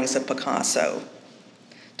line drawings of Picasso.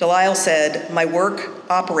 Delisle said, "My work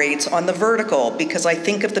operates on the vertical because I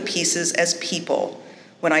think of the pieces as people.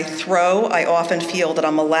 When I throw, I often feel that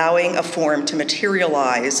I'm allowing a form to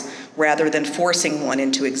materialize rather than forcing one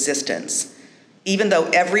into existence. Even though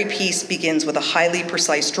every piece begins with a highly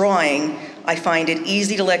precise drawing, I find it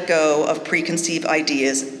easy to let go of preconceived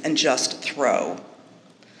ideas and just throw."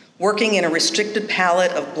 Working in a restricted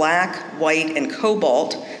palette of black, white, and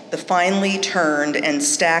cobalt, the finely turned and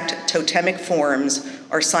stacked totemic forms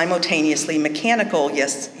are simultaneously mechanical,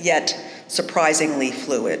 yet surprisingly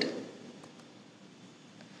fluid.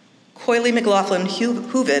 Coily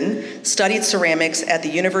McLaughlin-Hooven studied ceramics at the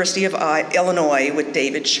University of Illinois with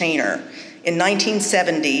David Shaner. In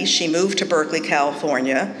 1970, she moved to Berkeley,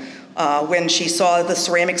 California, when she saw the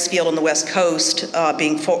ceramics field on the West Coast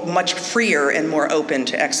being much freer and more open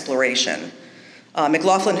to exploration.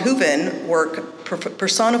 McLaughlin-Hooven work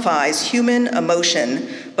personifies human emotion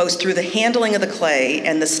both through the handling of the clay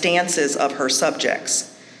and the stances of her subjects.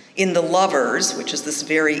 In The Lovers, which is this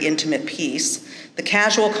very intimate piece, the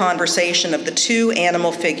casual conversation of the two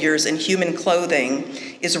animal figures in human clothing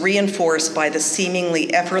is reinforced by the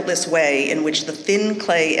seemingly effortless way in which the thin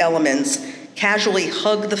clay elements casually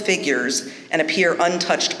hug the figures and appear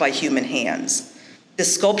untouched by human hands.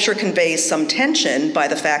 This sculpture conveys some tension by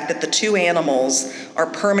the fact that the two animals are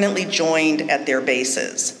permanently joined at their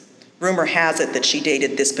bases. Rumor has it that she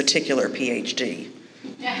dated this particular PhD.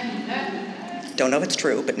 Don't know if it's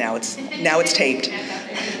true, but now it's taped.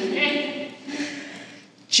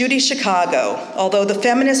 Judy Chicago. Although the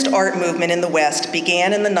feminist art movement in the West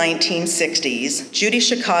began in the 1960s, Judy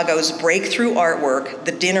Chicago's breakthrough artwork,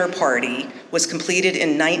 The Dinner Party, was completed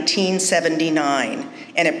in 1979,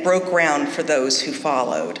 and it broke ground for those who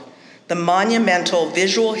followed. The monumental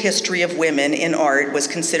visual history of women in art was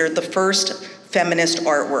considered the first feminist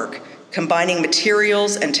artwork, combining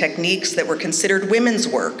materials and techniques that were considered women's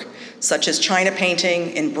work, such as china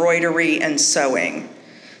painting, embroidery, and sewing.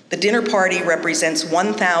 The Dinner Party represents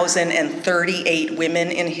 1,038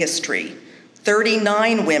 women in history.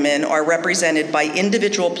 39 women are represented by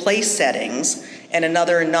individual place settings, and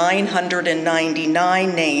another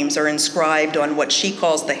 999 names are inscribed on what she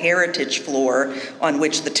calls the heritage floor on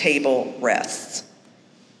which the table rests.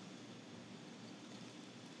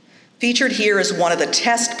 Featured here is one of the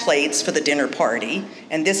test plates for the Dinner Party,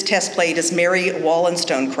 and this test plate is Mary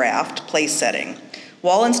Wollstonecraft place setting.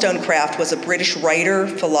 Wollstonecraft was a British writer,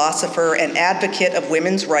 philosopher, and advocate of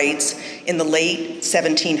women's rights in the late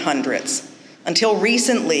 1700s. Until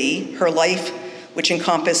recently, her life, which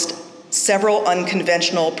encompassed several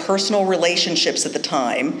unconventional personal relationships at the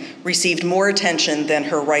time, received more attention than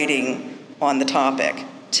her writing on the topic.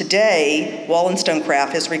 Today,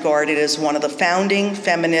 Wollstonecraft is regarded as one of the founding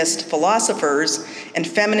feminist philosophers, and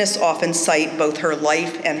feminists often cite both her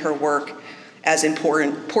life and her work as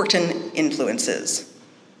important influences.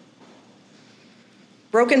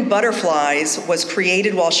 Broken Butterflies was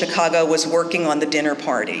created while Chicago was working on the Dinner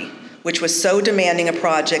Party, which was so demanding a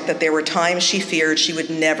project that there were times she feared she would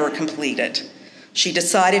never complete it. She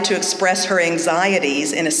decided to express her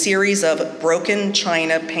anxieties in a series of broken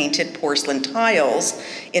china painted porcelain tiles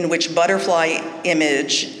in which butterfly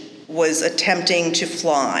image was attempting to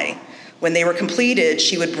fly. When they were completed,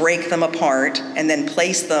 she would break them apart and then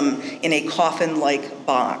place them in a coffin-like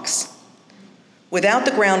box. Without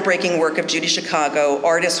the groundbreaking work of Judy Chicago,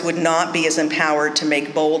 artists would not be as empowered to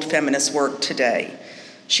make bold feminist work today.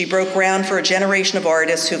 She broke ground for a generation of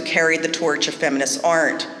artists who have carried the torch of feminist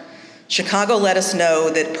art. Chicago let us know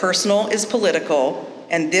that personal is political,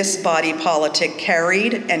 and this body politic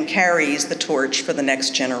carried and carries the torch for the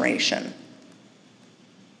next generation.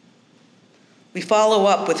 We follow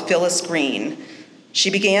up with Phyllis Green. She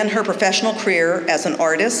began her professional career as an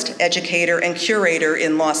artist, educator, and curator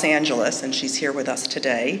in Los Angeles, and she's here with us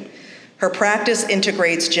today. Her practice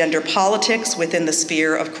integrates gender politics within the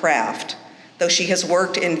sphere of craft, though she has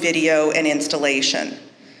worked in video and installation.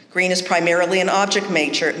 Green is primarily an object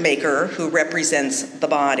maker who represents the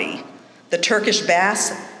body. The Turkish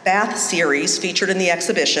bath series featured in the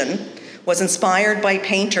exhibition was inspired by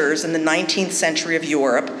painters in the 19th century of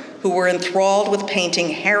Europe who were enthralled with painting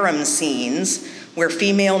harem scenes where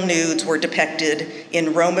female nudes were depicted in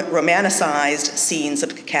romanticized scenes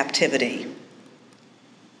of captivity.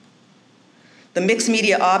 The mixed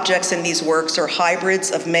media objects in these works are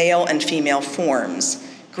hybrids of male and female forms.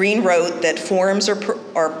 Green wrote that forms are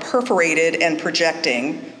perforated and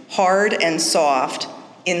projecting, hard and soft,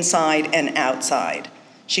 inside and outside.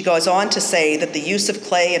 She goes on to say that the use of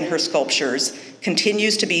clay in her sculptures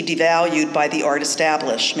continues to be devalued by the art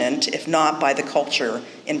establishment, if not by the culture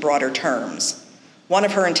in broader terms. One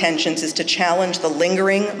of her intentions is to challenge the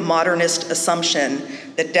lingering modernist assumption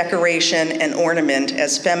that decoration and ornament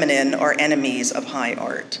as feminine are enemies of high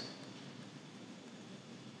art.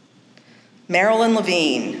 Marilyn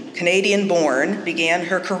Levine, Canadian-born, began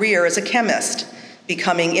her career as a chemist,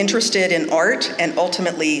 becoming interested in art and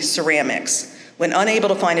ultimately ceramics. When unable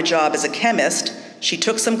to find a job as a chemist, she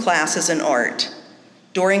took some classes in art.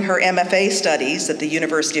 During her MFA studies at the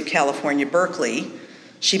University of California, Berkeley,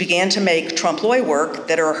 she began to make trompe-l'oeil work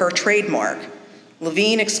that are her trademark.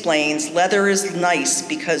 Levine explains, leather is nice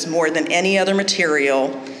because more than any other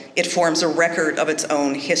material, it forms a record of its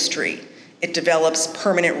own history. It develops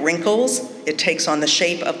permanent wrinkles, it takes on the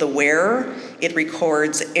shape of the wearer, it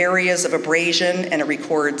records areas of abrasion, and it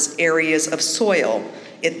records areas of soil.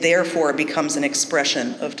 It therefore becomes an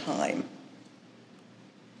expression of time.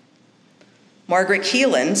 Margaret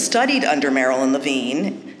Keelan studied under Marilyn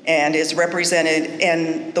Levine and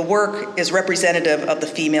the work is representative of the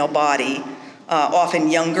female body, often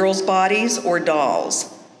young girls' bodies or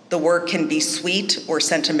dolls. The work can be sweet or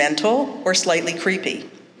sentimental or slightly creepy.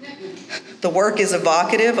 The work is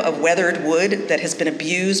evocative of weathered wood that has been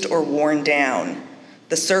abused or worn down.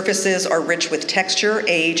 The surfaces are rich with texture,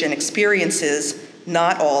 age, and experiences,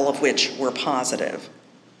 not all of which were positive.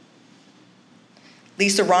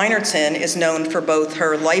 Lisa Reinertsen is known for both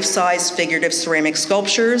her life-size figurative ceramic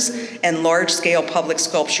sculptures and large-scale public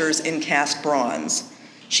sculptures in cast bronze.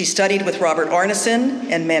 She studied with Robert Arneson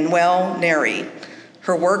and Manuel Neri.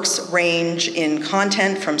 Her works range in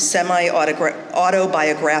content from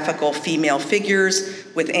semi-autobiographical female figures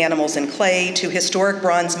with animals in clay to historic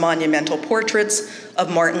bronze monumental portraits of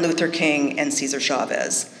Martin Luther King and Cesar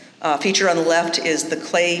Chavez. Featured on the left is the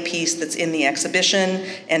clay piece that's in the exhibition,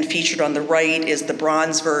 and featured on the right is the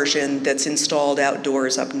bronze version that's installed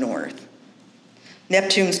outdoors up north.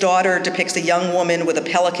 Neptune's Daughter depicts a young woman with a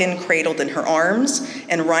pelican cradled in her arms,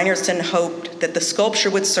 and Reinertsen hoped that the sculpture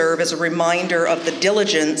would serve as a reminder of the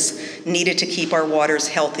diligence needed to keep our waters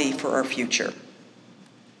healthy for our future.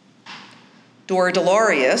 Dora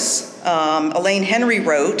Delarius, Elaine Henry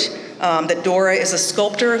wrote that Dora is a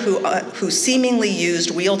sculptor who seemingly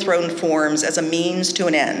used wheel-thrown forms as a means to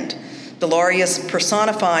an end. Delarius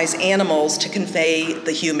personifies animals to convey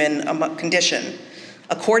the human condition.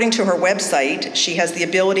 According to her website, she has the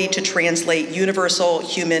ability to translate universal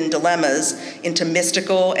human dilemmas into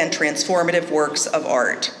mystical and transformative works of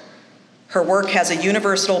art. Her work has a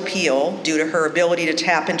universal appeal due to her ability to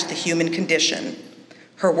tap into the human condition.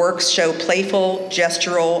 Her works show playful,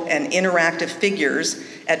 gestural, and interactive figures,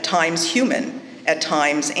 at times human, at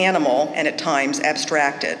times animal, and at times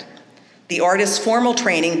abstracted. The artist's formal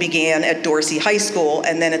training began at Dorsey High School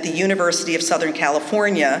and then at the University of Southern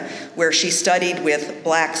California, where she studied with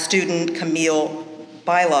Black student Camille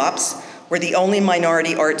Bilops, were the only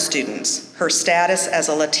minority art students. Her status as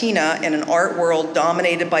a Latina in an art world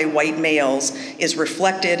dominated by white males is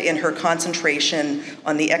reflected in her concentration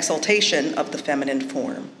on the exaltation of the feminine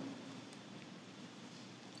form.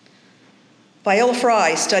 Viola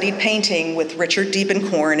Fry studied painting with Richard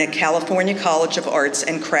Diebenkorn at California College of Arts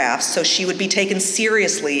and Crafts, so she would be taken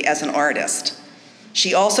seriously as an artist.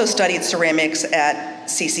 She also studied ceramics at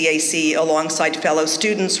CCAC alongside fellow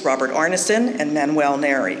students Robert Arneson and Manuel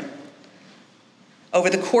Neri.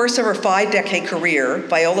 Over the course of her 5-decade career,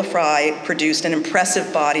 Viola Fry produced an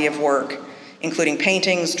impressive body of work, including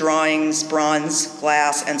paintings, drawings, bronze,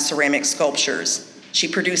 glass, and ceramic sculptures. She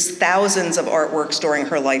produced thousands of artworks during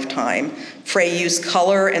her lifetime. Fray used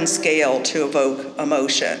color and scale to evoke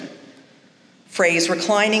emotion. Fray's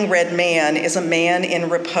reclining red man is a man in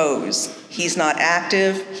repose. He's not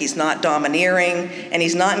active, he's not domineering, and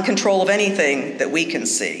he's not in control of anything that we can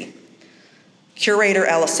see. Curator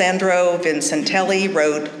Alessandro Vincentelli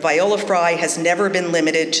wrote, "Viola Fry has never been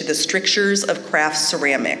limited to the strictures of craft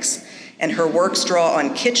ceramics, and her works draw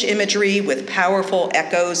on kitsch imagery with powerful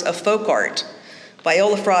echoes of folk art.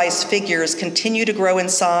 Viola Fry's figures continue to grow in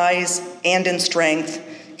size and in strength,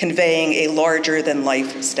 conveying a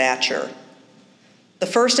larger-than-life stature." The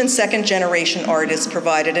first and second generation artists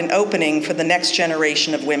provided an opening for the next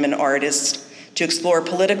generation of women artists to explore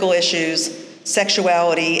political issues,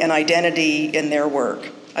 sexuality, and identity in their work.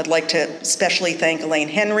 I'd like to especially thank Elaine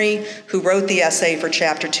Henry, who wrote the essay for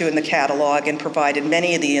Chapter 2 in the catalog and provided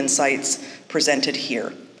many of the insights presented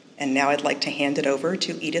here. And now I'd like to hand it over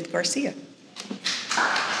to Edith Garcia.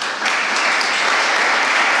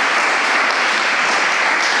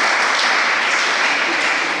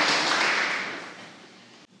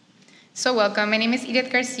 So welcome. My name is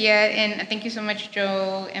Edith Garcia, and thank you so much,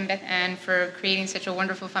 Joe and Beth Ann, for creating such a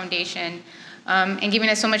wonderful foundation and giving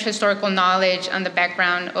us so much historical knowledge on the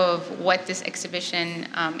background of what this exhibition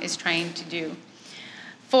is trying to do.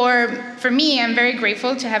 For me, I'm very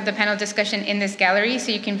grateful to have the panel discussion in this gallery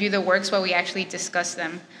so you can view the works while we actually discuss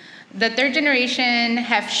them. The third generation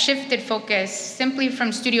have shifted focus simply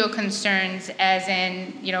from studio concerns, as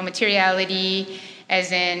in, materiality,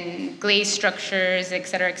 as in glaze structures, et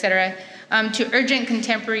cetera, to urgent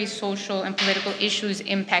contemporary social and political issues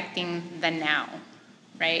impacting the now,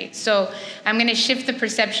 right? So I'm gonna shift the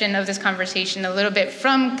perception of this conversation a little bit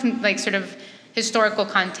from sort of historical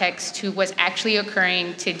context to what's actually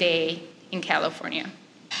occurring today in California.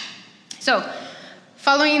 So,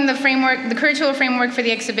 following the framework, the curatorial framework for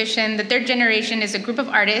the exhibition, the third generation is a group of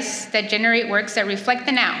artists that generate works that reflect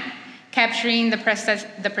the now, capturing the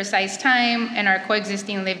precise time and our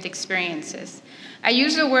coexisting lived experiences. I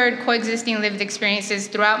use the word coexisting lived experiences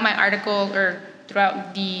throughout my article or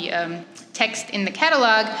throughout the text in the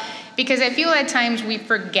catalog because I feel at times we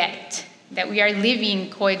forget that we are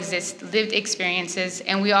living lived experiences,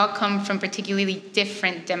 and we all come from particularly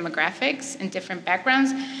different demographics and different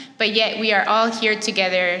backgrounds, but yet we are all here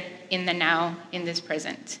together in the now, in this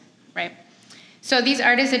present, right? So these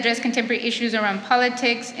artists address contemporary issues around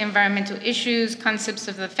politics, environmental issues, concepts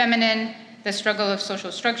of the feminine, the struggle of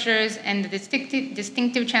social structures, and the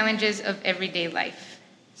distinctive challenges of everyday life.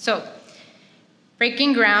 So,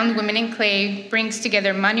 Breaking Ground, Women in Clay brings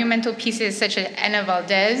together monumental pieces such as Ana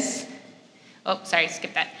Valdez,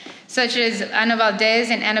 skip that. Such as Ana Valdez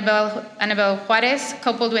and Anabel Juarez,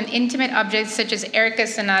 coupled with intimate objects such as Erica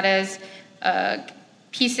Sonata's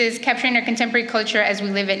pieces capturing our contemporary culture as we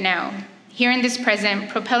live it now. Here in this present,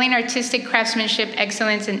 propelling artistic craftsmanship,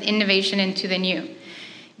 excellence, and innovation into the new.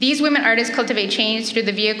 These women artists cultivate change through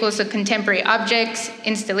the vehicles of contemporary objects,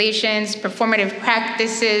 installations, performative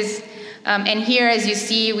practices. And here, as you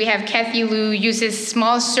see, we have Kathy Lou uses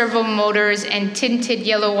small servo motors and tinted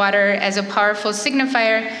yellow water as a powerful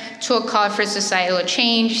signifier to a call for societal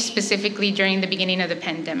change, specifically during the beginning of the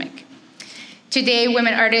pandemic. Today,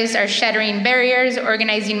 women artists are shattering barriers,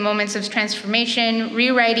 organizing moments of transformation,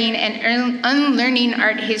 rewriting and unlearning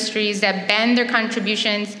art histories that ban their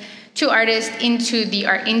contributions to artists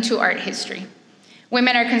into art history.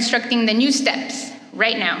 Women are constructing the new steps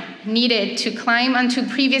right now needed to climb onto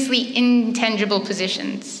previously intangible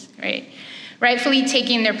positions, right? Rightfully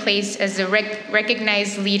taking their place as the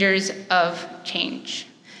recognized leaders of change.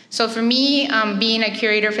 So for me, being a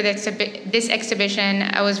curator for this exhibition,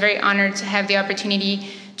 I was very honored to have the opportunity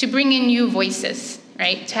to bring in new voices,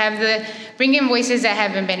 right? Bring in voices that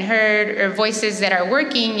haven't been heard or voices that are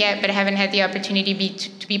working yet but haven't had the opportunity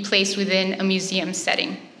to be placed within a museum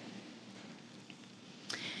setting.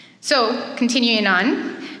 So, continuing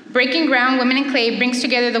on, Breaking Ground Women in Clay brings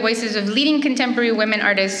together the voices of leading contemporary women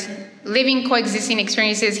artists living coexisting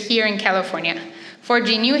experiences here in California,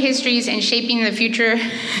 forging new histories and shaping the future,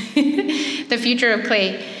 the future of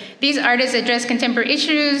clay. These artists address contemporary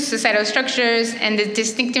issues, societal structures, and the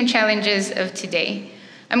distinctive challenges of today.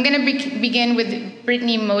 I'm going to begin with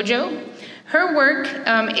Brittany Mojo. Her work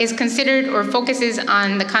is considered or focuses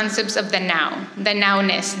on the concepts of the now, the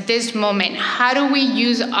nowness, this moment. How do we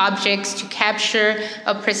use objects to capture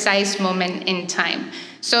a precise moment in time?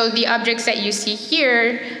 So the objects that you see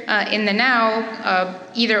here in the now,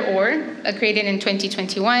 either or, created in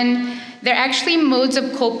 2021, they're actually modes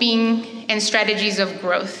of coping and strategies of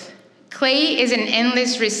growth. Clay is an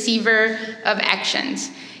endless receiver of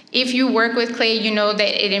actions. If you work with clay, you know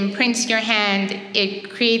that it imprints your hand, it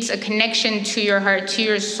creates a connection to your heart, to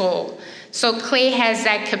your soul. So clay has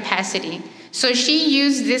that capacity. So she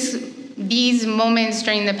used these moments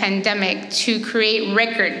during the pandemic to create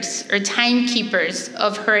records or timekeepers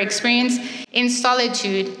of her experience in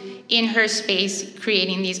solitude in her space,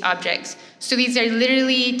 creating these objects. So these are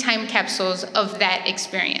literally time capsules of that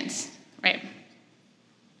experience, right?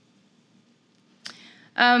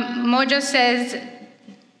 Mojo says,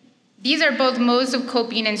 these are both modes of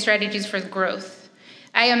coping and strategies for growth.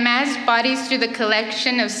 I amassed bodies through the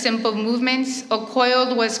collection of simple movements. A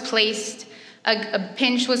coil was placed, a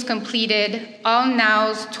pinch was completed, all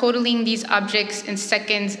nows totaling these objects in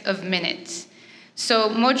seconds of minutes. So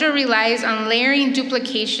Mojo relies on layering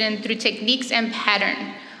duplication through techniques and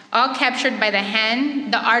pattern, all captured by the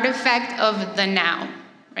hand, the artifact of the now,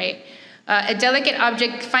 right? A delicate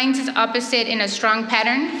object finds its opposite in a strong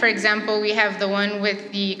pattern. For example, we have the one with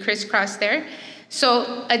the crisscross there.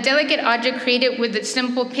 So a delicate object created with the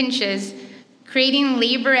simple pinches, creating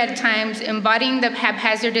labor at times, embodying the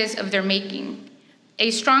haphazardness of their making.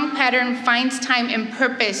 A strong pattern finds time and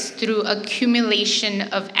purpose through accumulation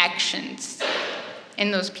of actions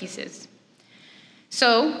in those pieces.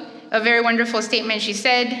 So a very wonderful statement she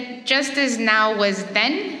said, just as now was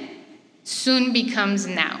then, soon becomes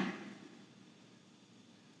now.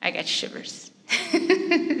 I got shivers.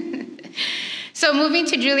 So moving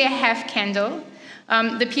to Julia Half-Candle,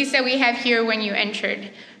 the piece that we have here when you entered.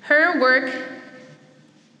 Her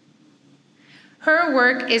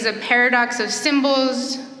work is a paradox of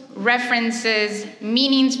symbols, references,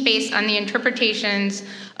 meanings based on the interpretations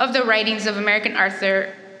of the writings of American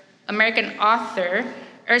author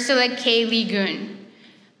Ursula K. Le Guin.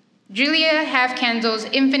 Julia Half-Candle's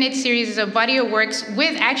infinite series is a body of works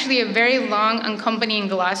with actually a very long accompanying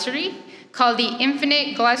glossary called the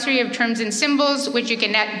Infinite Glossary of Terms and Symbols, which you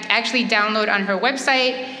can actually download on her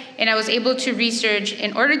website, and I was able to research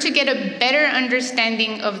in order to get a better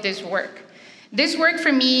understanding of this work. This work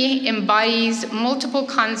for me embodies multiple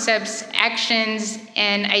concepts, actions,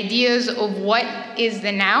 and ideas of what is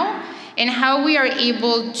the now, and how we are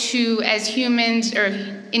able to, as humans or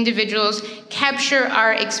individuals, capture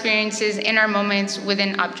our experiences and our moments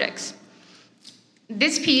within objects.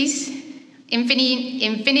 This piece,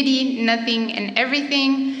 Infinity, Nothing, and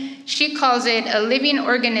Everything, she calls it a living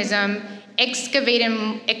organism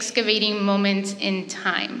excavating moments in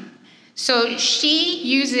time. So she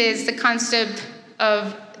uses the concept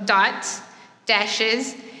of dots,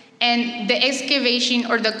 dashes, and the excavation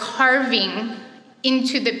or the carving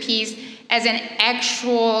into the piece as an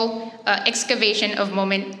actual excavation of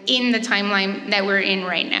moment in the timeline that we're in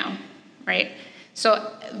right now, right?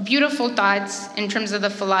 So beautiful thoughts in terms of the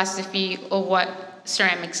philosophy of what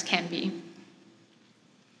ceramics can be.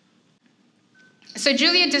 So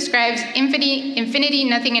Julia describes infinity,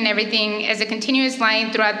 nothing, and everything as a continuous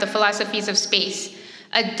line throughout the philosophies of space,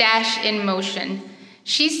 a dash in motion.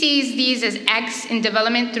 She sees these as acts in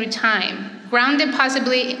development through time, grounded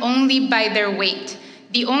possibly only by their weight.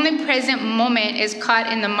 The only present moment is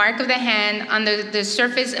caught in the mark of the hand on the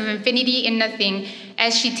surface of infinity and nothing,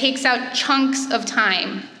 as she takes out chunks of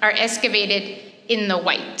time are excavated in the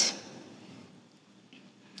white.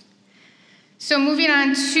 So moving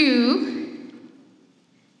on to,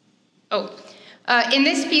 in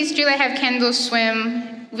this piece, Julia Have Candles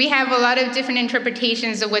Swim, we have a lot of different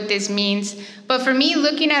interpretations of what this means. But for me,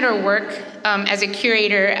 looking at her work as a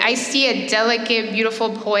curator, I see a delicate, beautiful,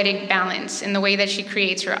 poetic balance in the way that she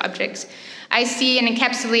creates her objects. I see an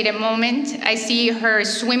encapsulated moment. I see her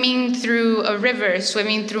swimming through a river,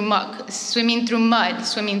 swimming through muck, swimming through mud,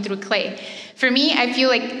 swimming through clay. For me, I feel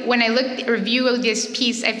like when I look or view this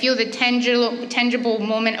piece, I feel the tangible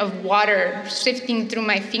moment of water sifting through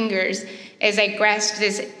my fingers as I grasp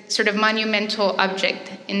this sort of monumental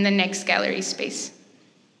object in the next gallery space.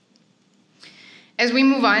 As we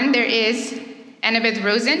move on, there is Annabeth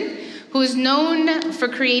Rosen, who is known for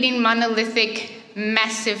creating monolithic,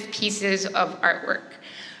 massive pieces of artwork.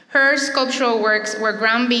 Her sculptural works were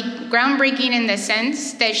groundbreaking in the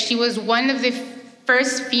sense that she was one of the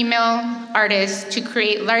first female artists to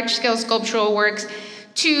create large-scale sculptural works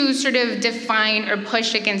to sort of define or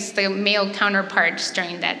push against the male counterparts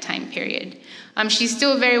during that time period. She's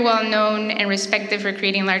still very well known and respected for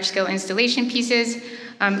creating large-scale installation pieces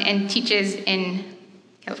and teaches in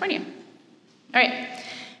California. All right,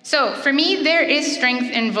 so for me, there is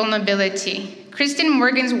strength in vulnerability. Kristen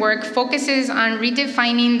Morgan's work focuses on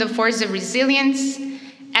redefining the force of resilience,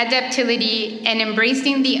 adaptability, and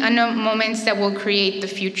embracing the unknown moments that will create the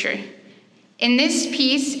future. In this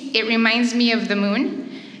piece, it reminds me of the moon.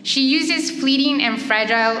 She uses fleeting and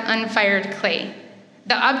fragile, unfired clay.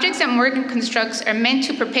 The objects that Morgan constructs are meant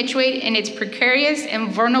to perpetuate in its precarious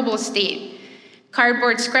and vulnerable state.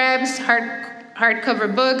 Cardboard scraps,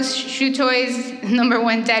 hardcover books, shoe toys,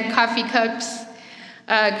 #1 dad coffee cups,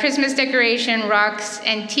 Christmas decoration, rocks,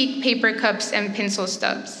 antique paper cups, and pencil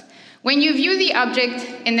stubs. When you view the object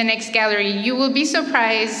in the next gallery, you will be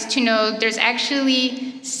surprised to know there's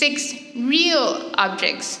actually 6 real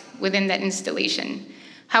objects within that installation.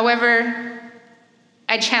 However,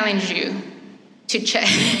 I challenge you to check,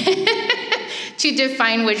 to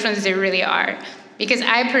define which ones they really are. Because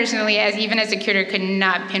I personally, even as a curator, could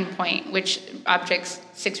not pinpoint which objects,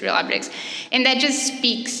 6 real objects. And that just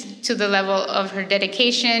speaks to the level of her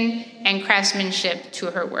dedication and craftsmanship to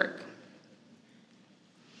her work.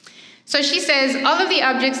 So she says, all of the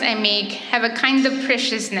objects I make have a kind of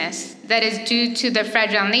preciousness that is due to the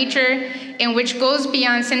fragile nature in which goes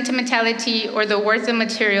beyond sentimentality or the worth of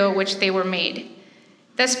material which they were made.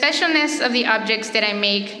 The specialness of the objects that I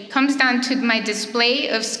make comes down to my display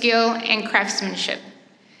of skill and craftsmanship.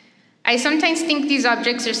 I sometimes think these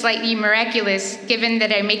objects are slightly miraculous, given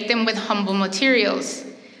that I make them with humble materials: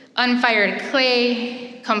 unfired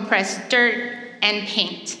clay, compressed dirt, and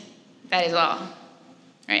paint. That is all.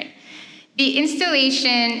 Right.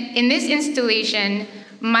 In this installation,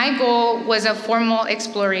 my goal was a formal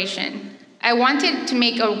exploration. I wanted to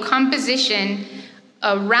make a composition,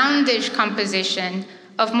 a roundish composition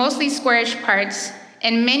of mostly squarish parts,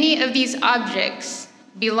 and many of these objects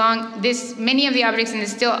many of the objects in the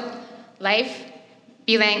still life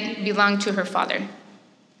belong to her father.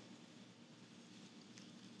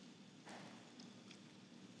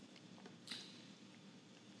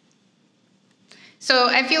 So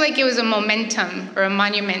I feel like it was a momentum or a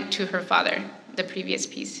monument to her father, the previous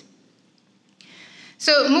piece.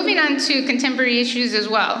 So moving on to contemporary issues as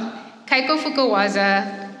well, Kaiko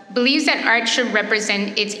Fukuwaza believes that art should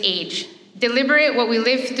represent its age, deliberate what we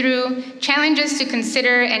live through, challenge us to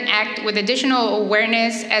consider and act with additional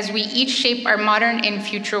awareness as we each shape our modern and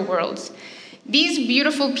future worlds. These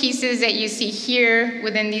beautiful pieces that you see here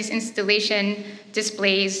within these installation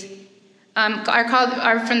displays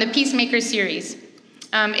are from the Peacemaker series.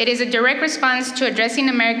 It is a direct response to addressing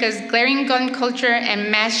America's glaring gun culture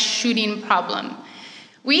and mass shooting problem.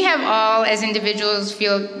 We have all, as individuals,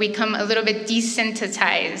 become a little bit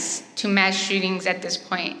desensitized to mass shootings at this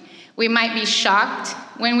point. We might be shocked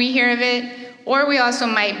when we hear of it, or we also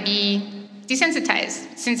might be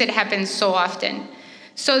desensitized since it happens so often.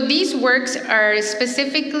 So these works are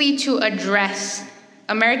specifically to address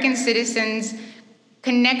American citizens'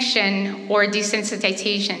 connection or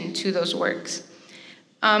desensitization to those works.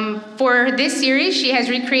 For this series, she has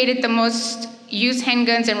recreated the most used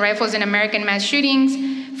handguns and rifles in American mass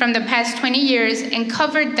shootings from the past 20 years and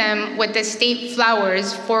covered them with the state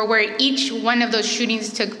flowers for where each one of those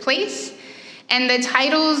shootings took place. And the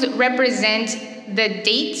titles represent the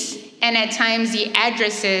dates and at times the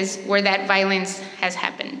addresses where that violence has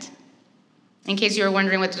happened. In case you were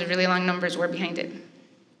wondering what those really long numbers were behind it.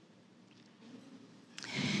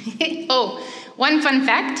 Oh, one fun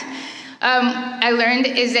fact I learned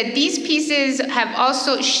is that these pieces have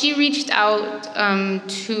also, she reached out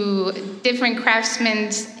to different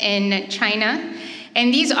craftsmen in China,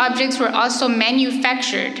 and these objects were also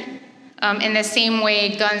manufactured in the same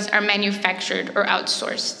way guns are manufactured or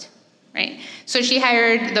outsourced, right? So she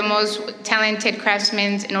hired the most talented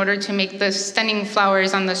craftsmen in order to make the stunning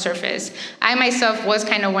flowers on the surface. I myself was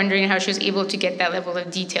kind of wondering how she was able to get that level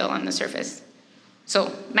of detail on the surface.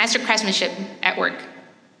 So, master craftsmanship at work.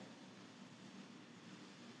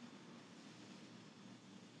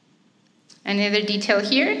 Another detail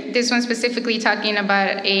here, this one specifically talking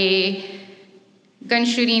about a gun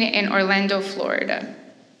shooting in Orlando, Florida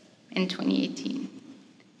in 2018.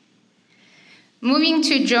 Moving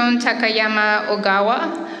to Joan Takayama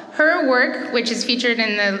Ogawa, her work, which is featured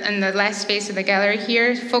in the last space of the gallery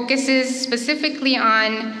here, focuses specifically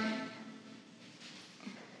on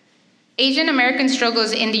Asian American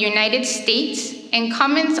struggles in the United States and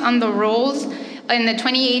comments on the roles in the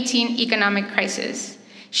 2018 economic crisis.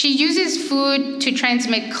 She uses food to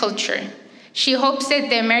transmit culture. She hopes that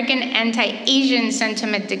the American anti-Asian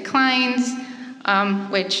sentiment declines,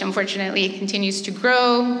 which unfortunately continues to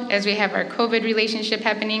grow as we have our COVID relationship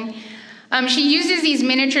happening. She uses these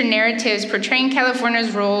miniature narratives portraying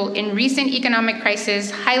California's role in recent economic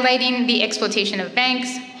crisis, highlighting the exploitation of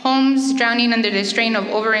banks, homes drowning under the strain of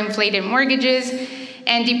overinflated mortgages,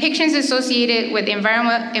 and depictions associated with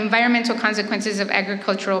environmental consequences of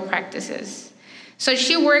agricultural practices. So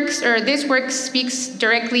this work speaks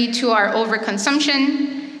directly to our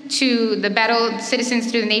overconsumption, to the battle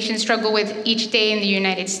citizens through the nation struggle with each day in the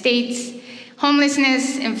United States,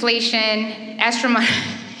 homelessness, inflation,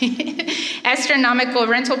 astronomical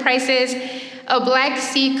rental prices, a Black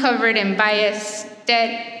Sea covered in bias,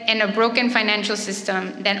 debt, and a broken financial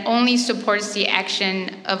system that only supports the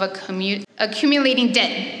action of accumulating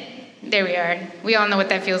debt. There we are. We all know what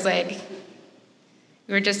that feels like.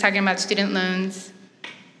 We were just talking about student loans.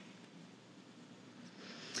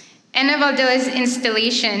 Ana Valdez's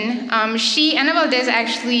installation, Ana Valdez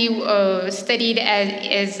actually studied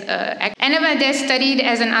Ana Valdez studied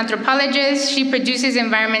as an anthropologist. She produces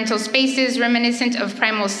environmental spaces reminiscent of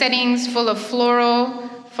primal settings, full of floral,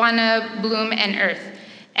 fauna, bloom, and earth.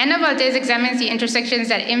 Ana Valdez examines the intersections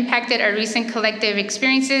that impacted our recent collective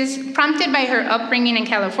experiences. Prompted by her upbringing in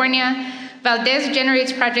California, Valdez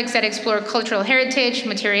generates projects that explore cultural heritage,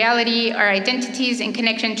 materiality, our identities, and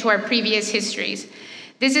connection to our previous histories.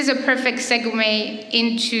 This is a perfect segue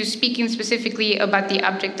into speaking specifically about the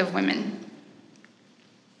object of women.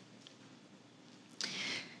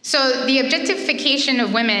 So the objectification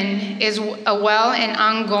of women is a well and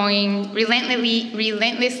ongoing,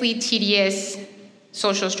 relentlessly tedious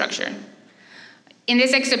social structure. In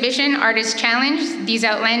this exhibition, artists challenge these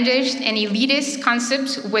outlandish and elitist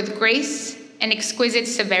concepts with grace and exquisite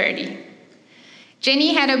severity.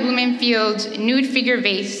 Jenny Hadda Blumenfield's nude figure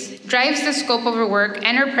vase drives the scope of her work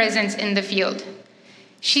and her presence in the field.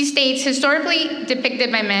 She states, historically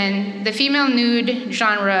depicted by men, the female nude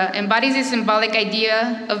genre embodies a symbolic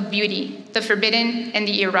idea of beauty, the forbidden, and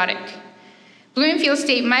the erotic. Blumenfield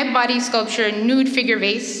states, my body sculpture nude figure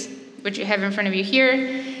vase, which you have in front of you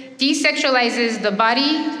here, desexualizes the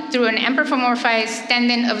body through an anthropomorphized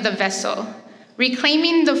stand-in of the vessel,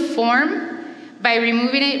 reclaiming the form by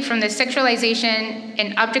removing it from the sexualization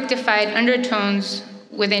and objectified undertones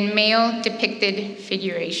within male-depicted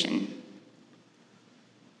figuration.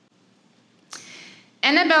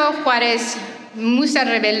 Anabel Juarez Musa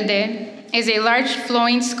Rebelde is a large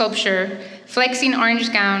flowing sculpture, flexing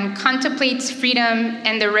orange gown, contemplates freedom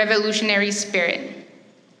and the revolutionary spirit.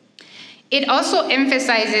 It also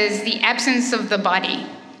emphasizes the absence of the body,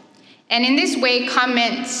 and in this way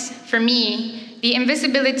comments, for me, the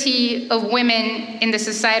invisibility of women in the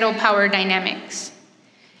societal power dynamics.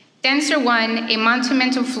 Dancer 1, a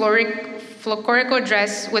monumental folklorical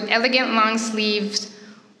dress with elegant long sleeves,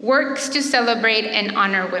 works to celebrate and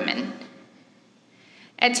honor women.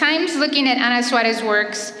 At times, looking at Ana Suarez's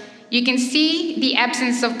works, you can see the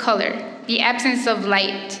absence of color, the absence of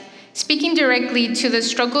light, speaking directly to the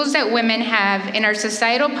struggles that women have in our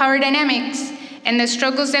societal power dynamics and the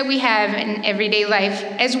struggles that we have in everyday life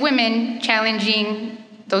as women challenging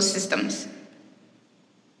those systems.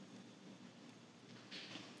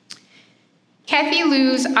 Kathy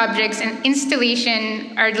Lu's objects and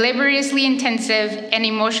installation are laboriously intensive and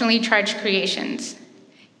emotionally charged creations.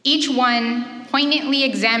 Each one poignantly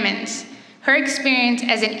examines her experience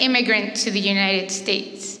as an immigrant to the United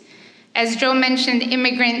States. As Joe mentioned,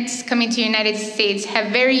 immigrants coming to the United States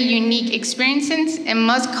have very unique experiences and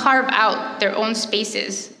must carve out their own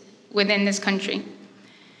spaces within this country.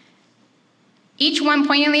 Each one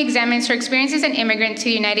poignantly examines her experience as an immigrant to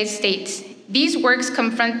the United States. These works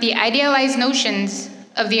confront the idealized notions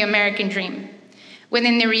of the American dream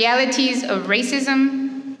within the realities of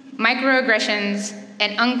racism, microaggressions,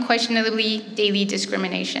 and unquestionably daily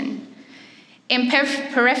discrimination. In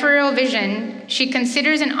peripheral vision, she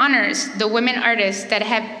considers and honors the women artists that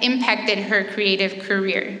have impacted her creative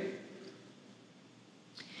career.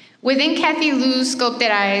 Within Kathy Lu's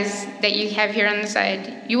sculpted eyes that you have here on the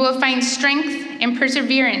side, you will find strength and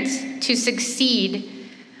perseverance to succeed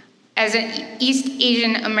as an East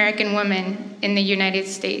Asian American woman in the United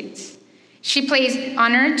States. She pays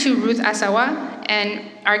honor to Ruth Asawa and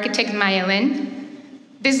architect Maya Lin.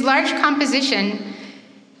 This large composition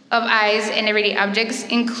of eyes and everyday objects,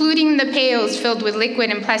 including the pails filled with liquid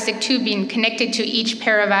and plastic tubing connected to each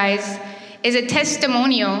pair of eyes, is a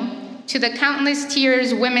testimonial to the countless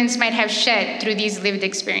tears women might have shed through these lived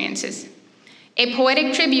experiences. A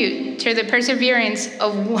poetic tribute to the perseverance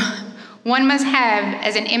of one must have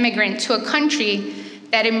as an immigrant to a country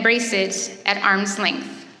that embraces at arm's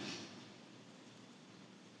length.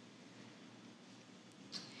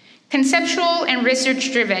 Conceptual and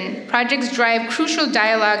research-driven projects drive crucial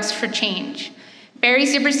dialogues for change. Barry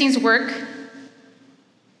Zipperstein's work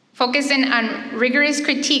focusing on rigorous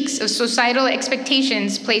critiques of societal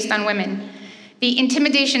expectations placed on women, the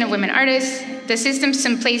intimidation of women artists, the systems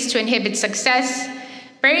in place to inhibit success.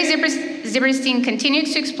 Barry Zipperstein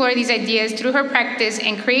continues to explore these ideas through her practice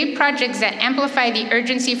and create projects that amplify the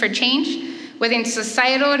urgency for change within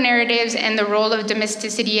societal narratives and the role of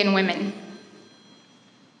domesticity in women.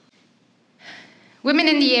 Women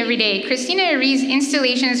in the Everyday. Christina Ari's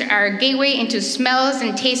installations are a gateway into smells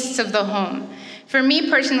and tastes of the home. For me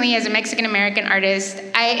personally, as a Mexican-American artist,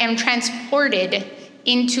 I am transported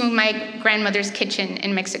into my grandmother's kitchen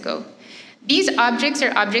in Mexico. These objects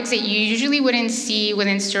are objects that you usually wouldn't see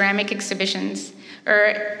within ceramic exhibitions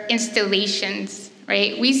or installations,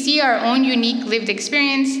 right? We see our own unique lived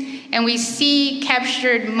experience, and we see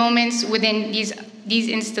captured moments within these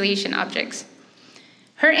installation objects.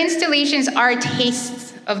 Her installations are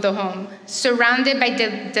tastes of the home, surrounded by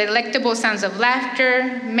delectable sounds of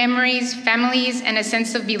laughter, memories, families, and a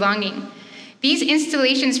sense of belonging. These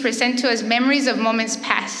installations present to us memories of moments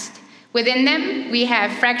past. Within them, we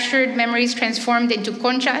have fractured memories transformed into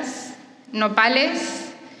conchas,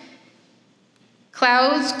 nopales,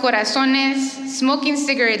 clouds, corazones, smoking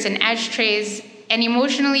cigarettes and ashtrays, and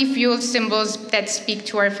emotionally fueled symbols that speak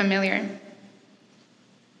to our familiar.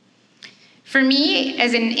 For me,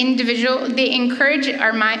 as an individual, they encourage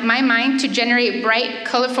my mind to generate bright,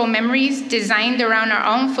 colorful memories designed around our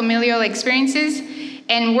own familial experiences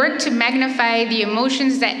and work to magnify the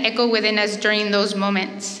emotions that echo within us during those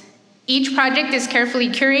moments. Each project is carefully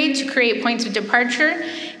curated to create points of departure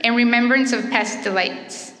and remembrance of past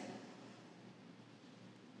delights.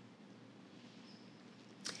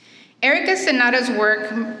 Erica Sonata's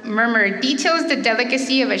work, Murmur, details the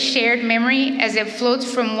delicacy of a shared memory as it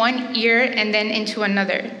floats from one ear and then into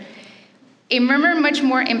another. A murmur much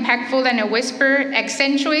more impactful than a whisper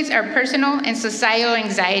accentuates our personal and societal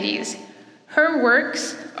anxieties. Her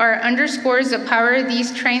works are underscores the power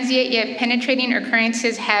these transient yet penetrating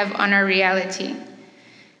occurrences have on our reality.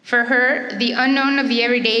 For her, the unknown of the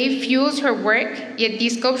everyday fuels her work, yet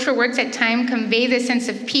these sculptural works at times convey the sense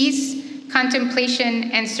of peace, contemplation,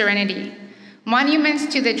 and serenity, monuments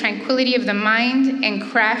to the tranquility of the mind and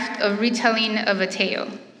craft of retelling of a tale.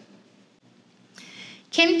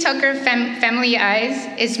 Kim Tucker Family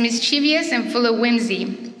Eyes is mischievous and full of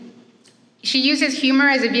whimsy. She uses humor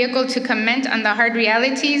as a vehicle to comment on the hard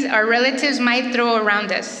realities our relatives might throw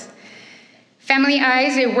around us. Family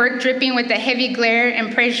Eyes, a work dripping with the heavy glare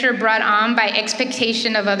and pressure brought on by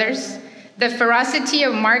expectation of others. The ferocity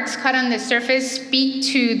of marks cut on the surface speak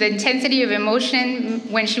to the intensity of emotion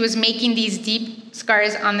when she was making these deep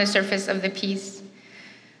scars on the surface of the piece.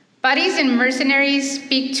 Bodies and Mercenaries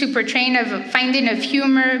speak to portraying of finding of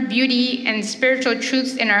humor, beauty, and spiritual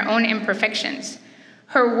truths in our own imperfections.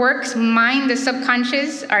 Her works mine the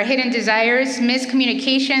subconscious, our hidden desires,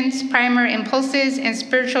 miscommunications, primal impulses, and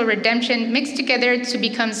spiritual redemption mixed together to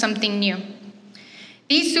become something new.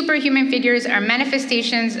 These superhuman figures are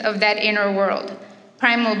manifestations of that inner world,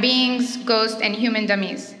 primal beings, ghosts, and human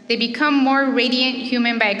dummies. They become more radiant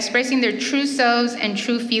human by expressing their true selves and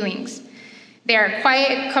true feelings. They are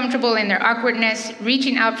quiet, comfortable in their awkwardness,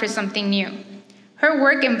 reaching out for something new. Her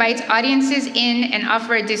work invites audiences in and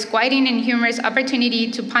offers a disquieting and humorous opportunity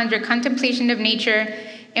to ponder contemplation of nature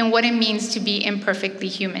and what it means to be imperfectly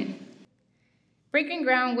human. Breaking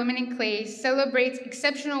Ground Women in Clay celebrates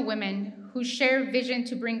exceptional women who share vision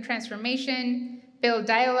to bring transformation, build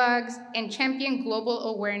dialogues, and champion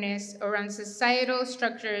global awareness around societal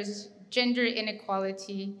structures, gender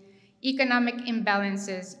inequality, economic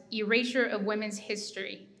imbalances, erasure of women's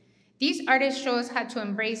history. These artists show us how to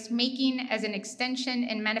embrace making as an extension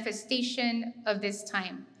and manifestation of this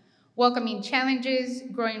time, welcoming challenges,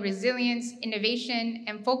 growing resilience, innovation,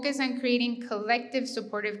 and focus on creating collective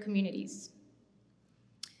supportive communities.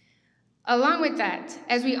 Along with that,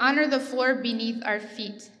 as we honor the floor beneath our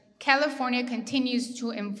feet, California continues to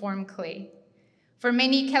inform clay. For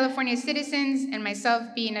many California citizens, and myself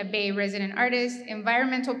being a Bay resident artist,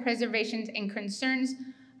 environmental preservation and concerns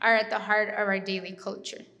are at the heart of our daily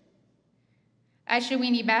culture.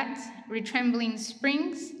 Ashwini Bhatt, Retrembling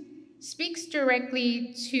Springs, speaks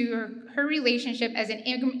directly to her relationship as an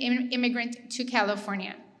immigrant to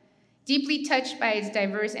California. Deeply touched by its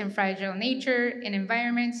diverse and fragile nature and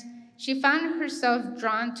environments, she found herself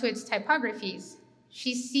drawn to its typographies.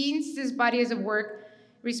 She sees this body of work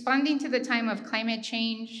responding to the time of climate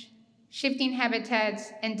change, shifting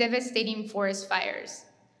habitats, and devastating forest fires.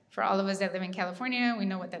 For all of us that live in California, we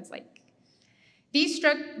know what that's like. These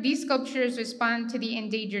sculptures respond to the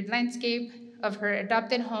endangered landscape of her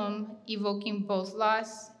adopted home, evoking both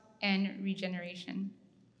loss and regeneration.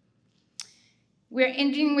 We're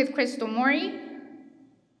ending with Crystal Mori,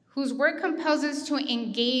 whose work compels us to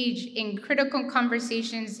engage in critical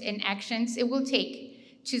conversations and actions it will take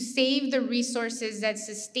to save the resources that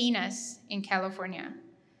sustain us in California.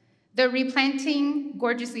 The replanting,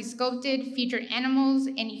 gorgeously sculpted, featured animals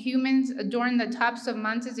and humans adorn the tops of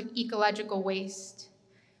mountains of ecological waste.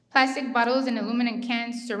 Plastic bottles and aluminum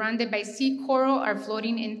cans surrounded by sea coral are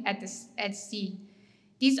floating at sea.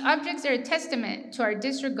 These objects are a testament to our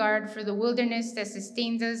disregard for the wilderness that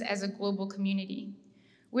sustains us as a global community.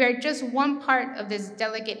 We are just one part of this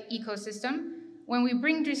delicate ecosystem. When we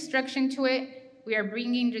bring destruction to it, we are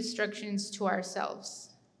bringing destructions to ourselves.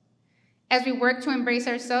 As we work to embrace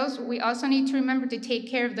ourselves, we also need to remember to take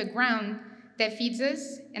care of the ground that feeds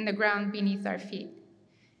us and the ground beneath our feet.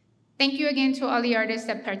 Thank you again to all the artists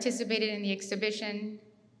that participated in the exhibition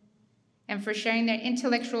and for sharing their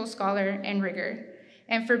intellectual scholar and rigor,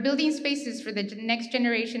 and for building spaces for the next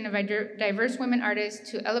generation of diverse women artists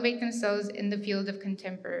to elevate themselves in the field of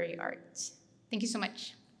contemporary art. Thank you so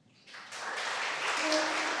much.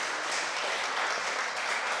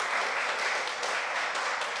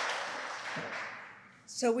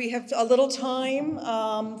 So we have a little time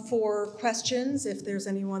for questions, if there's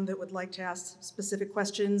anyone that would like to ask specific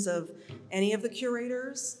questions of any of the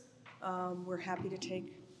curators. We're happy to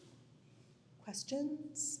take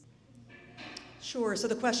questions. Sure, so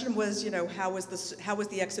the question was, how was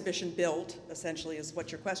the exhibition built, essentially is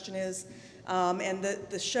what your question is. And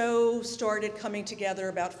the show started coming together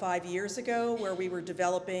about 5 years ago, where we were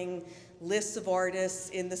developing lists of artists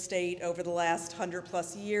in the state over the last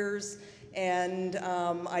 100+ years. And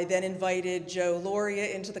I then invited Joe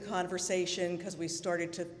Lauria into the conversation because we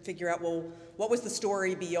started to figure out, well, what was the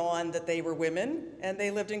story beyond that they were women and they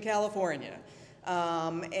lived in California?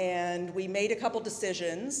 And we made a couple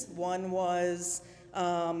decisions. One was,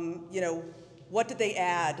 what did they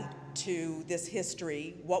add to this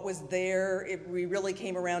history? What was we really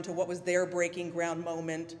came around to what was their breaking ground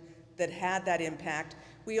moment that had that impact.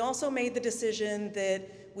 We also made the decision that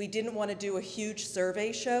we didn't want to do a huge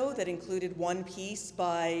survey show that included one piece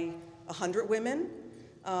by 100 women,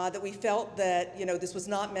 that we felt that this was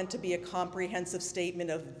not meant to be a comprehensive statement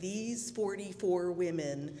of these 44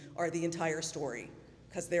 women are the entire story,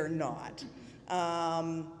 because they're not.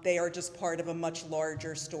 They are just part of a much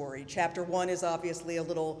larger story. Chapter 1 is obviously a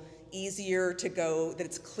little easier to go, that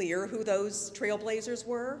it's clear who those trailblazers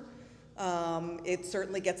were. It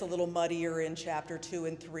certainly gets a little muddier in chapter 2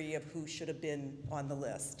 and 3 of who should have been on the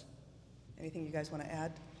list. Anything you guys want to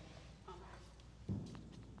add?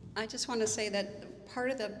 I just want to say that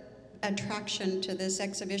part of the attraction to this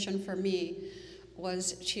exhibition for me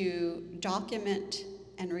was to document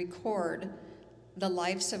and record the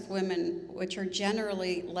lives of women, which are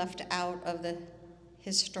generally left out of the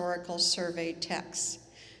historical survey texts.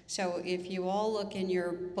 So if you all look in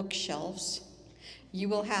your bookshelves, you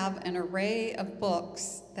will have an array of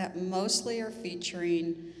books that mostly are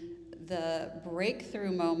featuring the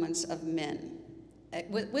breakthrough moments of men,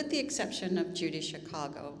 with the exception of Judy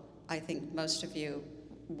Chicago. I think most of you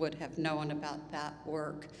would have known about that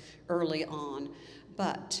work early on.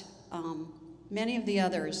 But Many of the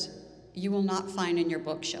others you will not find in your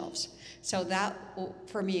bookshelves. So that,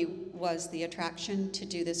 for me, was the attraction to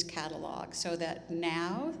do this catalog, so that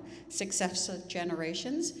now successive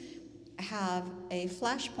generations have a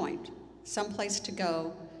flashpoint, someplace to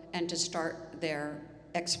go and to start their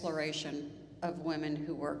exploration of women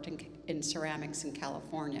who worked in ceramics in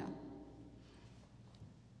California.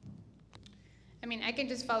 I mean, I can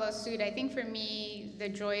just follow suit. I think for me, the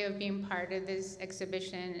joy of being part of this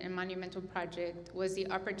exhibition and monumental project was the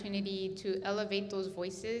opportunity to elevate those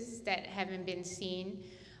voices that haven't been seen.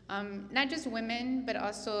 Not just women, but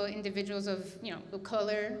also individuals of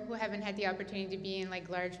color who haven't had the opportunity to be in like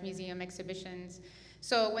large museum exhibitions.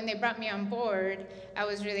 So when they brought me on board, I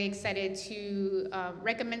was really excited to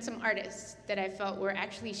recommend some artists that I felt were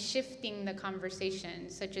actually shifting the conversation,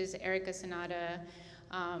 such as Erica Sonata.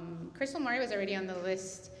 Crystal Murray was already on the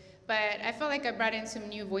list, but I felt like I brought in some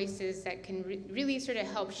new voices that can really sort of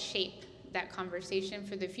help shape that conversation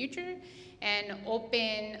for the future and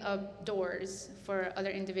open up doors for other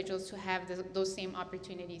individuals to have those same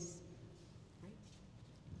opportunities.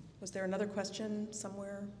 Was there another question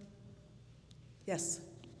somewhere? Yes.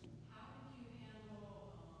 How did you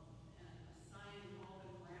handle assigning all the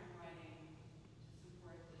grant writing to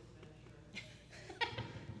support this venture?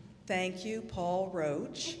 Thank you, Paul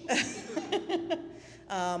Roach.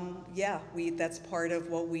 Yeah, that's part of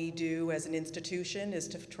what we do as an institution, is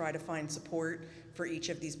to try to find support for each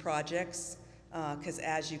of these projects. Because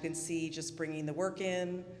as you can see, just bringing the work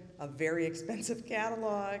in, a very expensive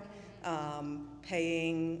catalog,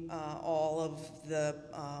 paying all of the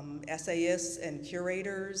essayists and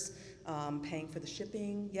curators, paying for the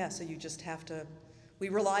shipping. Yeah, so you just have to, we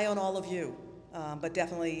rely on all of you, but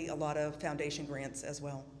definitely a lot of foundation grants as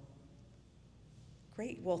well.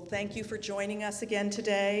 Great. Well, thank you for joining us again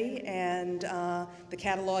today. And the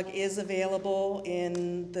catalog is available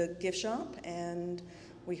in the gift shop, and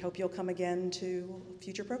we hope you'll come again to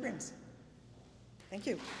future programs. Thank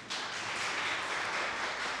you.